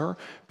smaller,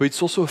 but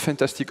it's also a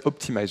fantastic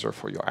optimizer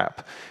for your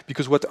app.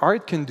 Because what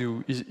R8 can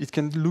do is it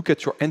can look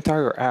at your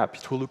entire app.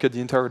 It will look at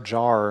the entire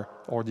jar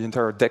or the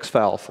entire DEX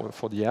file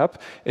for the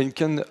app, and it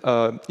can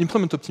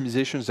implement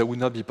optimizations that would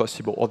not be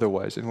possible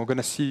otherwise. And we're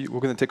going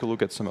to take a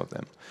look at some of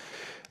them.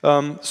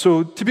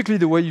 So typically,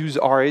 the way you use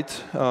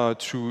R8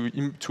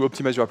 to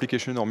optimize your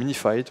application or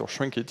minify it or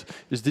shrink it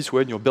is this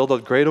way. In your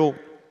build.gradle,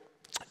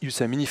 you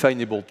say minify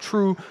enable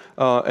true,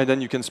 and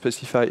then you can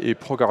specify a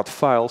ProGuard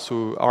file.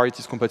 So R8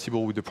 is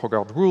compatible with the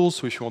ProGuard rules.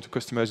 So if you want to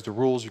customize the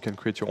rules, you can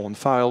create your own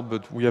file,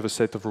 but we have a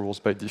set of rules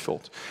by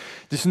default.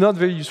 This is not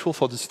very useful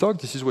for this talk.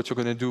 This is what you're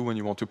going to do when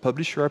you want to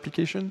publish your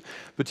application.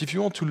 But if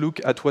you want to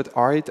look at what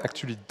R8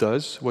 actually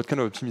does, what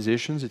kind of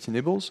optimizations it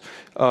enables,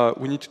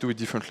 we need to do it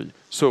differently.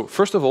 So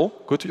first of all,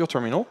 go to your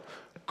terminal,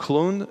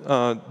 clone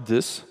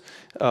this.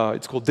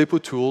 It's called Depot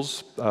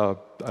Tools.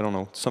 I don't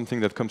know, something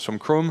that comes from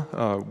Chrome.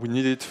 We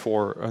need it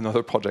for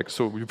another project.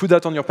 So you put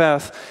that on your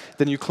path,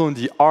 then you clone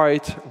the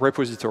R8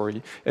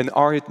 repository, and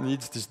R8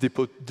 needs this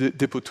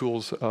Depot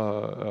Tools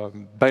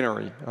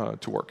binary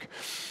to work.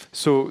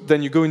 So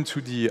then you go into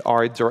the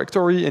R8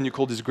 directory, and you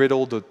call this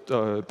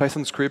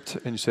Gradle.python script,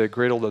 and you say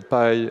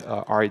Gradle.py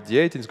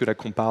R8D8, and it's going to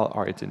compile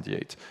R8 and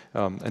D8.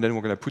 And then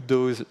we're going to put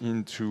those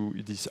into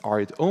this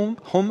R8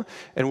 home,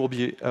 and we'll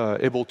be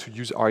able to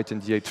use R8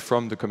 and D8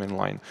 from the command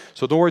line.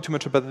 So don't worry too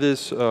much about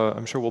this.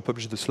 I'm sure we'll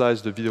publish the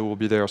slides. The video will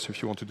be there. So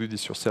if you want to do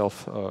this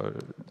yourself,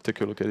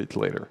 take a look at it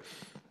later.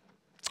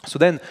 So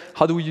then,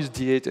 how do we use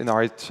D8 and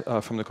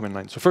R8 from the command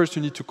line? So first,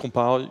 you need to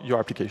compile your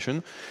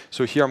application.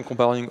 So here, I'm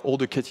compiling all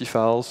the KT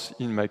files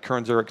in my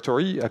current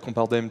directory. I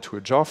compile them to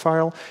a jar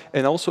file.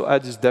 And I also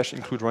add this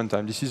 -include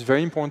runtime. This is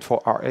very important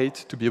for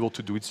R8 to be able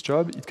to do its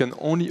job. It can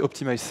only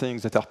optimize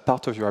things that are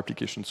part of your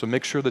application. So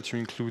make sure that you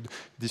include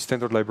the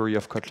standard library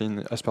of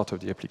Kotlin as part of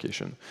the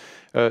application.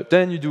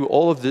 Then you do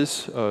all of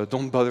this.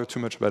 Don't bother too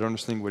much about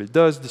understanding what it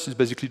does. This is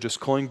basically just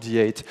calling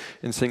D8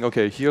 and saying,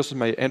 OK, here's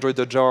my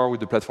Android.jar with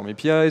the platform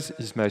APIs.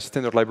 Is my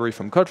standard library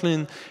from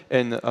Kotlin,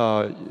 and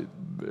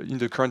in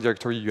the current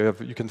directory,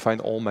 you can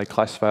find all my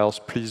class files.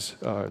 Please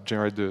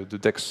generate the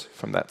DEX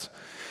from that.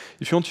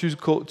 If you want to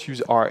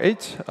use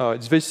R8,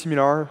 it's very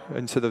similar.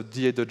 Instead of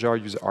D8.jar,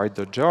 use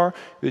R8.jar.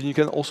 Then you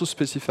can also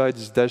specify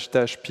this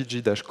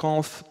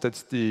 --pg-conf.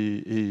 That's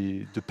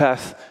the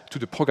path to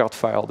the ProGuard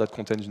file that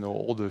contains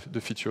all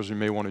the features you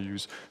may want to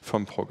use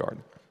from ProGuard.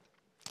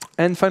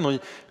 And finally,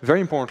 very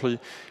importantly,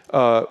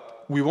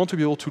 we want to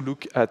be able to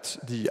look at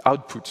the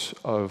output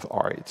of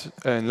R8.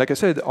 And like I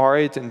said,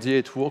 R8 and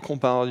D8 will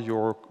compile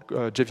your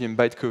JVM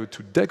bytecode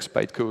to DEX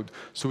bytecode,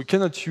 so we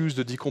cannot use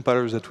the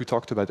decompilers that we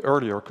talked about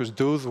earlier, because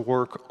those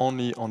work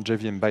only on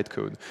JVM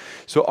bytecode.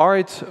 So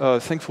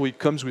R8, thankfully,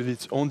 comes with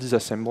its own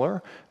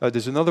disassembler.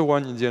 There's another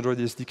one in the Android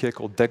SDK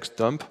called DEX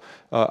dump.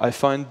 I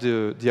find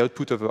the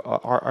output of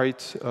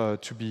R8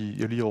 to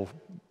be a little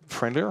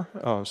friendlier,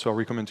 so I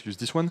recommend to use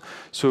this one.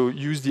 So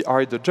use the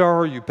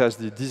R8.jar, you pass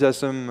the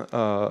disassem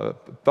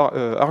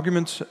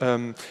argument,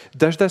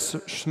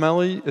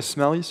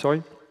 --smally,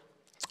 sorry,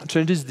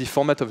 changes the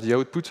format of the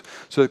output.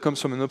 So it comes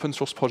from an open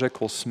source project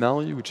called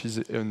Smally, which is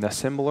an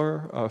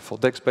assembler for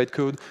DEX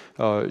bytecode.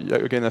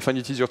 Again, I find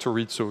it easier to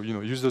read, so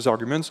use those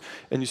arguments,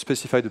 and you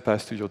specify the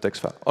path to your DEX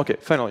file. OK,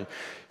 finally,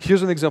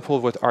 here's an example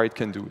of what R8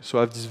 can do. So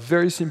I have this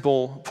very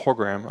simple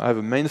program. I have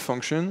a main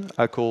function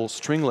I call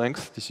string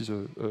length. This is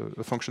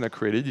a function I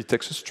created. It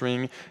takes a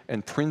string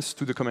and prints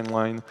to the command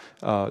line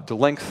the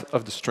length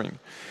of the string.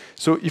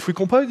 So if we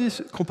compile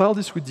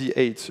this with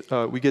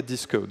D8, we get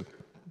this code.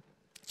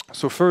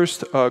 So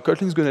first,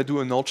 Kotlin is going to do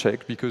a null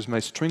check because my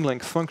string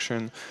length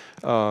function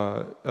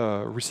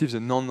receives a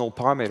non-null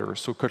parameter.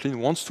 So Kotlin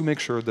wants to make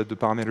sure that the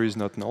parameter is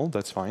not null.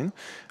 That's fine.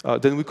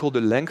 Then we call the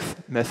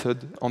length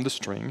method on the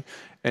string.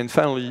 And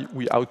finally,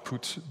 we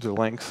output the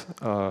length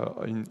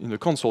in the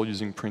console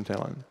using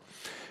println.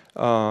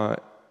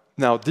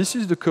 Now, this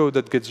is the code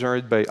that gets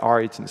generated by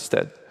R8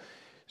 instead.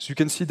 So you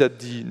can see that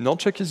the null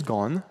check is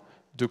gone.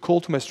 The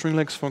call to my string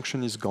length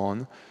function is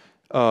gone.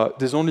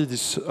 There's only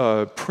this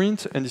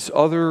print and this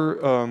other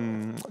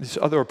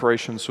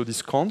operation, so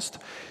this const.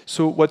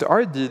 So what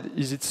R8 did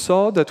is it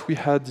saw that we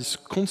had this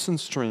constant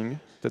string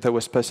that I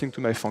was passing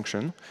to my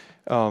function.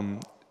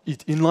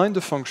 It inlined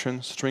the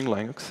function string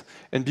length,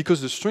 and because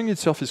the string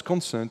itself is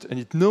constant and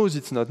it knows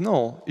it's not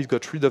null, it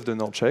got rid of the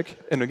null check.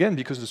 And again,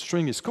 because the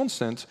string is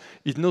constant,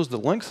 it knows the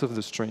length of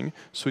the string,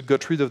 so it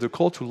got rid of the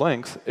call to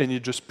length, and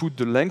it just put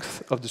the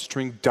length of the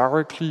string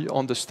directly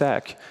on the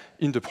stack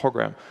in the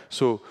program.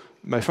 So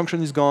my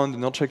function is gone, the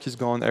null check is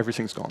gone,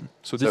 everything's gone.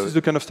 So this is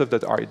the kind of stuff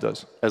that R8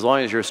 does. As long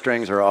as your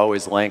strings are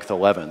always length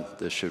 11,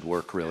 this should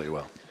work really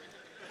well.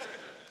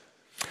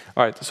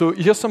 All right, so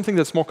here's something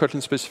that's more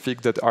Kotlin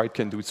specific that R8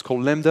 can do. It's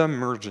called lambda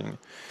merging.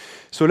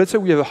 So let's say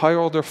we have a higher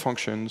order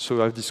function.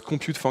 So I have this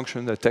compute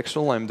function that takes a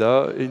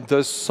lambda, it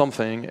does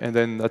something, and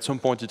then at some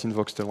point it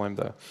invokes the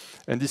lambda.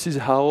 And this is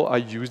how I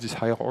use this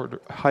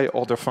high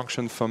order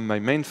function from my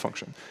main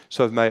function.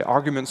 So I have my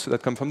arguments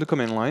that come from the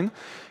command line.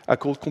 I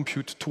call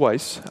compute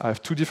twice. I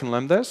have two different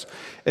lambdas,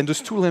 and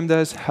those two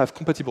lambdas have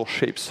compatible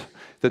shapes.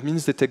 That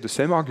means they take the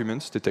same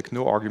arguments, they take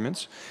no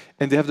arguments,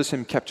 and they have the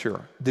same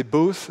capture. They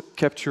both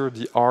capture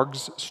the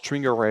args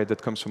string array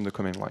that comes from the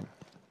command line.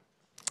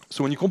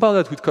 So when you compare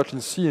that with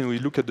Kotlin C and we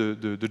look at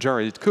the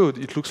generated code,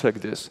 it looks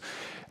like this.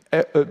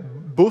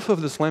 Both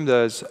of those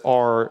lambdas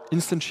are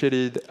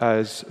instantiated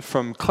as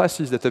from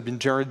classes that have been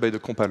generated by the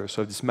compiler.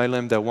 So I have this my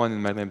lambda1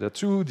 and my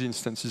lambda2. The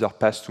instances are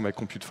passed to my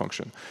compute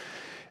function.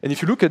 And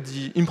if you look at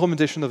the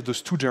implementation of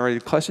those two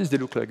generated classes, they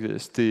look like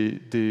this.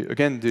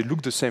 Again, they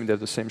look the same. They have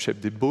the same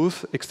shape. They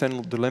both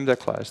extend the lambda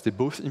class. They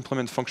both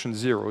implement function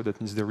 0.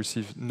 That means they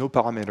receive no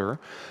parameter.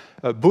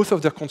 Both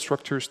of their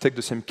constructors take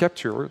the same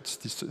capture. It's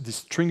this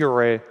string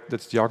array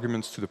that's the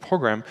arguments to the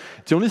program.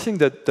 The only thing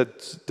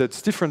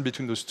that's different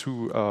between those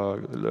two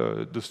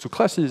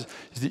classes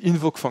is the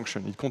invoke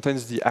function. It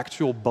contains the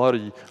actual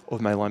body of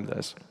my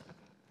lambdas.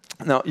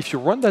 Now, if you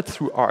run that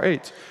through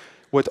R8,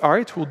 what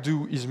R8 will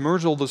do is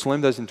merge all those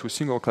lambdas into a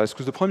single class,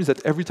 because the problem is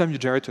that every time you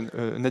generate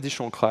an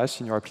additional class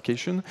in your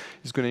application,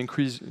 it's going to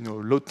increase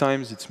load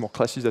times. It's more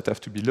classes that have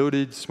to be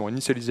loaded. It's more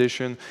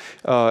initialization.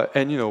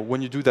 And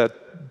when you do that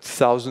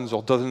thousands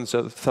or dozens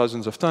of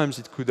thousands of times,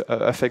 it could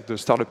affect the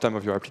startup time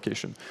of your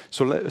application.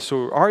 So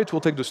R8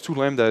 will take those two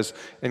lambdas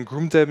and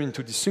group them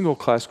into this single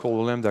class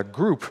called a lambda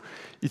group.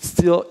 It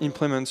still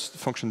implements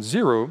function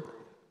 0.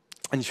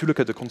 And if you look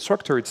at the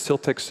constructor, it still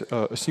takes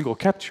a single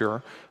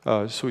capture.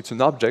 So it's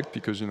an object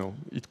because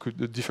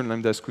the different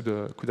lambdas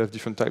could have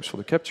different types for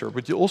the capture.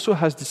 But it also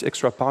has this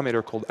extra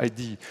parameter called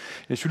ID. And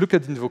if you look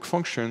at the invoke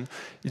function,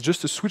 it's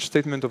just a switch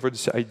statement over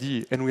this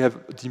ID, and we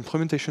have the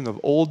implementation of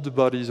all the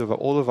bodies of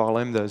all of our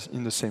lambdas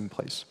in the same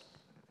place.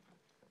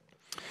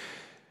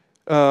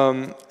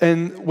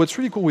 And what's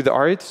really cool with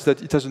R8 is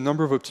that it has a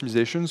number of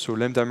optimizations, so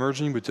lambda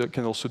merging, but it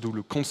can also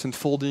do constant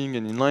folding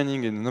and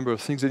inlining and a number of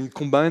things, and it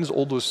combines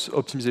all those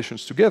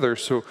optimizations together.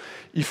 So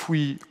if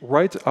we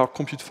write our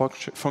compute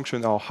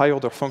function, our high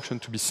order function,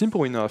 to be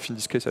simple enough, in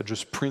this case I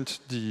just print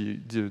the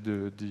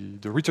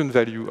return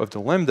value of the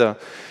lambda,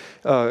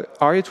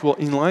 R8 will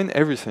inline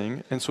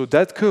everything, and so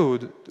that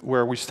code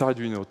where we start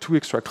two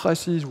extra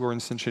classes, we're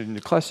instantiating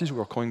the classes,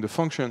 we're calling the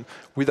function,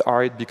 with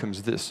R8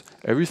 becomes this.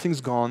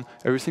 Everything's gone,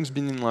 everything's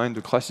been inlined,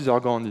 the classes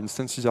are gone, the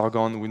instances are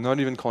gone, we're not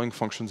even calling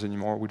functions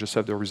anymore, we just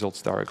have the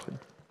results directly.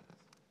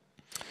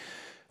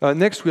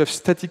 Next, we have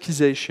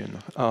staticization.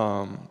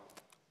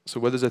 So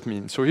what does that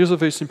mean? So here's a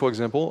very simple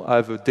example. I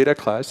have a data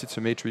class. It's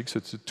a matrix.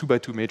 It's a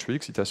 2x2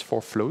 matrix. It has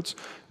 4 floats.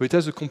 But it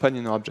has a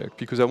companion object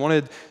because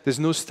there's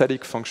no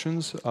static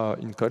functions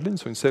in Kotlin.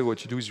 So instead,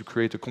 what you do is you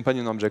create a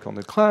companion object on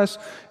the class.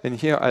 And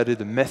here I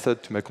added a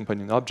method to my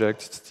companion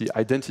object. It's the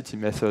identity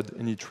method,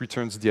 and it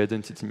returns the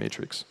identity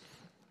matrix.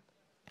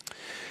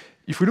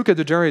 If we look at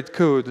the generated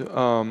code,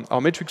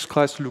 our matrix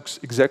class looks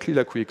exactly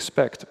like we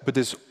expect, but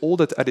there's all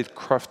that added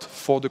craft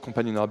for the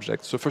companion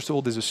object. So first of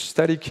all, there's a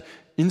static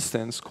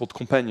instance called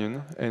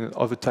companion and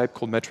of a type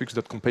called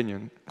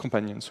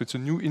matrix.companion. So it's a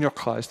new inner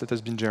class that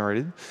has been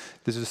generated.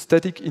 There's a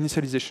static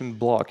initialization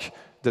block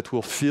that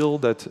will fill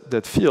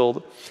that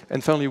field.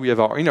 And finally, we have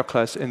our inner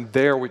class, and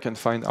there we can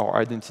find our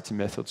identity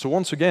method. So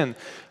once again,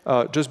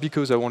 just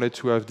because I wanted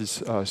to have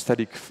this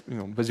static,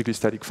 basically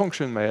static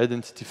function, my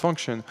identity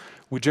function,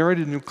 we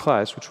generated a new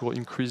class which will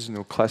increase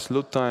class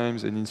load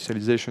times and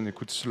initialization. It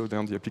could slow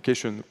down the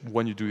application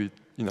when you do it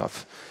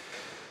enough.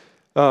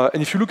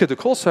 And if you look at the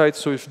call side,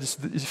 so if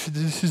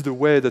this is the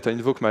way that I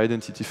invoke my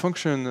identity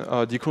function,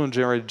 the equivalent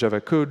generated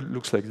Java code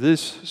looks like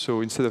this.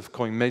 So instead of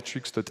calling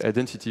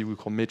matrix.identity, we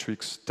call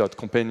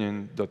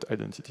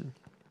matrix.companion.identity.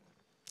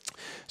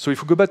 So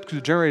if we go back to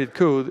the generated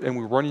code and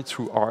we run it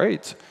through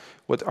R8,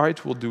 what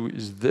R8 will do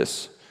is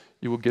this.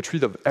 It will get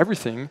rid of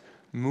everything,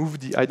 move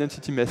the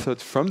identity method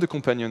from the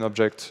companion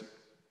object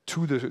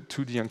to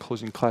the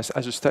enclosing class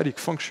as a static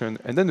function,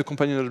 and then the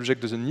companion object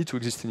doesn't need to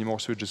exist anymore,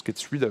 so it just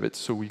gets rid of it.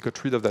 So we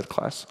got rid of that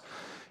class.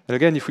 And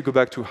again, if we go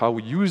back to how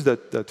we use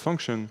that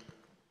function,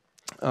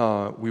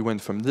 we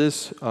went from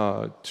this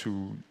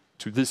to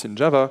this in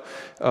Java.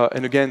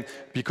 And again,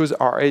 because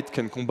R8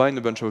 can combine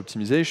a bunch of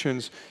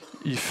optimizations,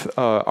 if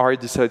R8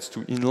 decides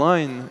to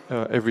inline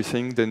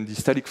everything, then the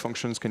static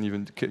functions can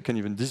even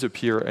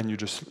disappear, and you're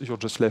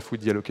just left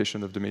with the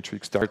allocation of the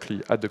matrix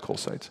directly at the call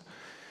site.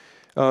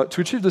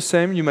 To achieve the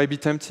same, you might be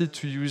tempted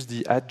to use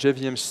the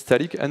 @JVM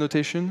static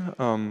annotation.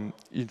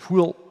 It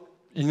will,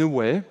 in a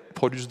way,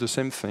 produce the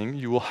same thing.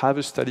 You will have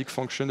a static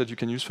function that you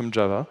can use from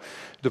Java.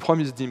 The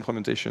problem is the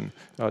implementation.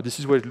 This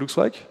is what it looks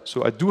like.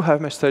 So I do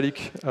have my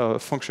static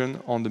function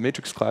on the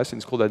matrix class, and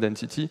it's called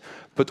identity.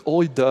 But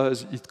all it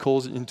does, it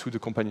calls into the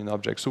companion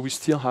object. So we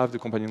still have the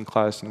companion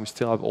class, and we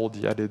still have all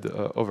the added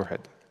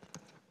overhead.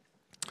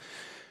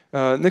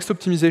 Next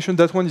optimization,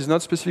 that one is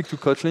not specific to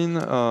Kotlin,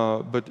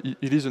 but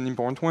it is an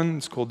important one.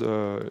 It's called,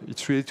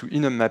 it's related to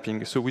enum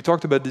mapping. So we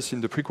talked about this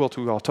in the prequel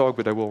to our talk,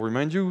 but I will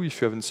remind you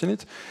if you haven't seen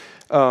it.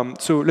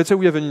 So let's say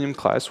we have an enum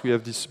class. We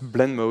have this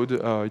blend mode.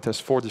 It has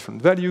 4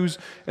 different values,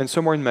 and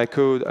somewhere in my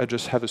code, I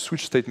just have a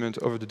switch statement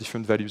over the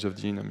different values of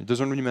the enum. It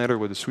doesn't really matter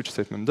what the switch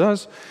statement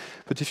does,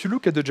 but if you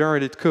look at the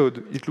generated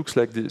code, it looks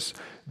like this.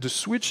 The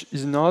switch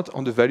is not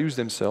on the values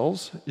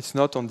themselves. It's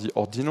not on the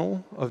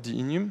ordinal of the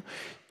enum.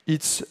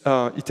 It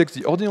takes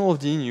the ordinal of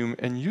the enum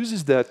and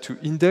uses that to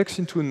index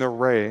into an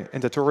array,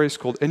 and that array is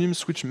called enum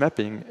switch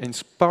mapping, and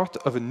it's part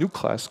of a new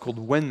class called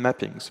when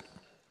mappings.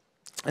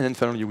 And then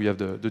finally, we have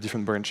the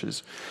different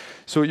branches.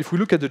 So if we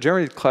look at the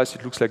generated class,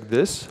 it looks like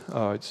this.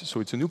 So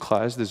it's a new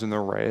class, there's an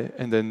array,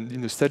 and then in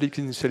the static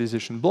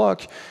initialization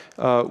block,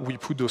 we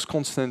put those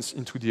constants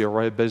into the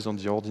array based on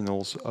the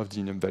ordinals of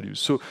the enum values.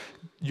 So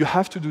you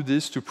have to do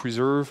this to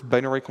preserve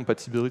binary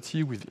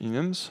compatibility with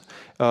enums.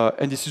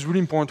 And this is really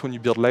important when you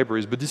build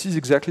libraries, but this is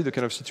exactly the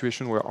kind of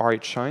situation where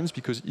R8 shines,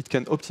 because it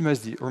can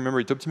optimize remember,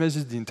 it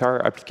optimizes the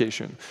entire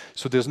application.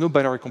 So there's no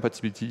binary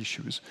compatibility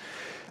issues.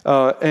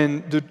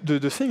 And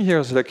the thing here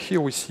is, like,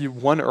 here we see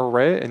one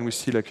array, and we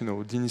see, like,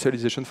 the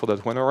initialization for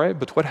that one array.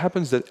 But what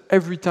happens is that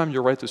every time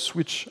you write a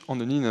switch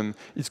on an enum,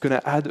 it's going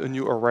to add a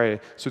new array.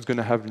 So it's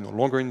going to have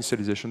longer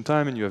initialization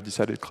time, and you have this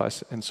added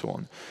class, and so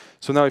on.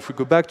 So now if we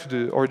go back to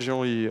the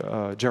originally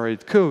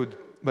generated code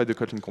by the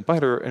Kotlin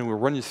compiler, and we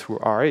run it through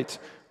R8,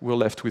 we're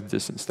left with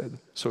this instead.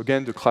 So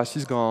again, the class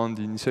is gone,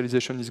 the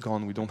initialization is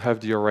gone, we don't have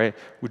the array,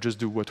 we just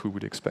do what we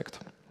would expect.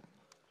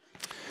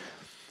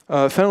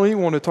 Finally,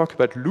 we want to talk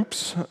about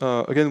loops.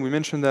 Again, we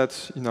mentioned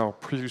that in our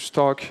previous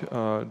talk.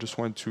 Just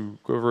wanted to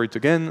go over it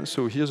again.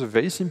 So here's a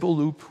very simple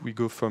loop. We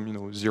go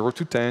from 0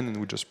 to 10, and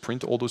we just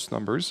print all those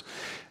numbers.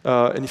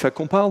 And if I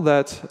compile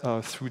that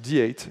through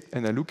D8,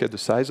 and I look at the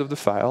size of the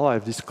file, I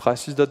have this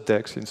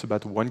classes.dex, and it's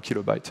about 1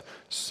 kilobyte.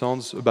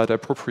 Sounds about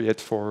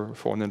appropriate for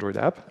an Android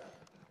app.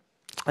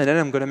 And then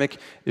I'm going to make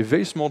a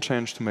very small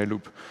change to my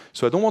loop.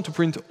 So I don't want to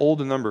print all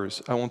the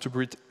numbers. I want to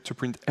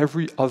print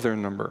every other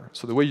number.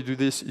 So the way you do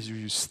this is you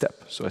use step.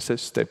 So I say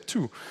step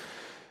 2.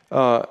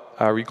 I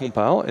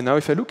recompile. And now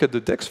if I look at the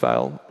dex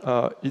file,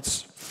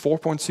 it's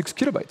 4.6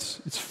 kilobytes.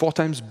 It's 4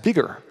 times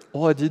bigger.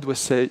 All I did was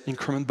say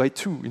increment by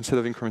 2 instead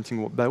of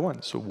incrementing by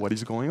 1. So what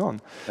is going on?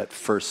 That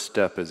first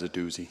step is a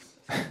doozy.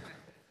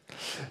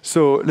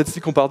 So let's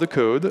decompile the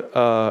code.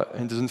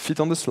 It doesn't fit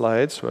on the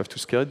slide, so I have to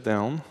scale it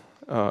down.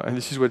 and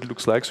this is what it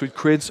looks like. So it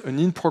creates an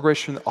in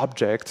progression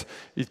object.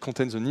 It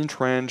contains an int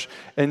range,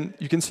 and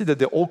you can see that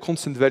they're all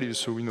constant values.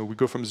 So we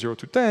go from 0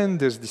 to 10.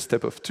 There's this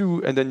step of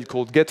 2, and then you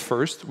call get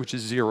first, which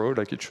is 0,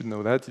 like it should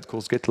know that. It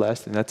calls get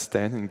last, and that's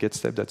 10, and get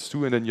step, that's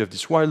 2, and then you have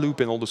this while loop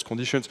and all those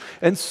conditions.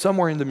 And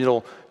somewhere in the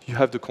middle, you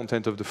have the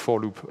content of the for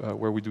loop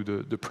where we do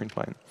the print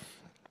line.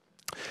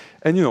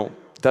 And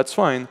that's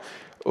fine.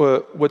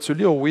 What's a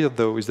little weird,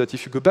 though, is that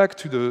if you go back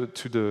to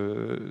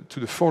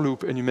the for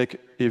loop and you make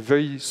a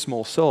very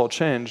small cell or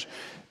change,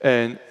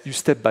 and you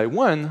step by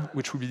 1,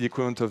 which would be the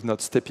equivalent of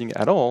not stepping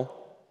at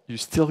all, you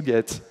still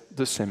get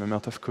the same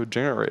amount of code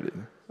generated.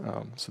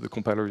 So the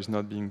compiler is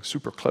not being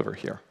super clever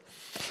here.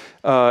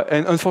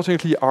 And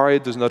unfortunately,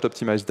 R8 does not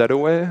optimize that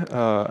away.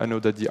 I know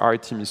that the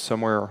R8 team is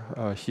somewhere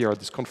here at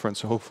this conference,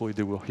 so hopefully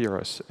they will hear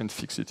us and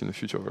fix it in a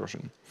future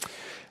version.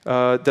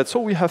 That's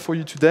all we have for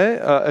you today.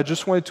 I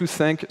just wanted to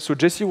thank, so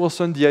Jesse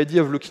Wilson, the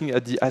idea of looking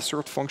at the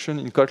assert function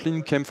in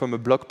Kotlin came from a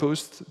blog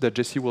post that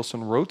Jesse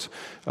Wilson wrote.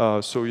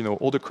 So,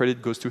 all the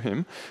credit goes to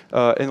him.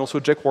 And also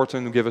Jack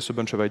Wharton, who gave us a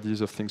bunch of ideas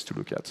of things to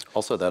look at.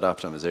 Also that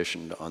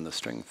optimization on the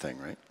string thing,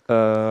 right?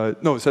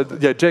 No, so,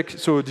 yeah, Jack,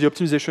 so the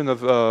optimization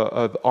of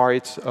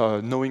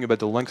R8, knowing about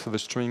the length of a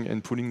string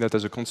and putting that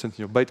as a constant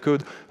in your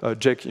bytecode,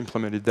 Jack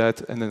implemented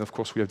that. And then, of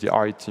course, we have the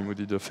R8 team who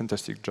did a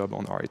fantastic job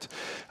on R8.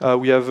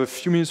 We have a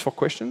few minutes for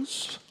questions.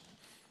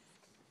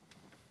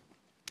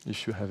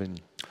 If you have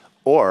any.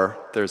 Or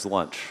there's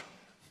lunch.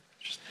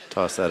 Just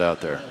toss that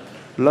out there.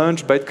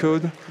 Lunch,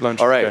 bytecode, lunch.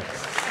 All right. Okay.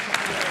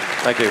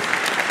 Thank you.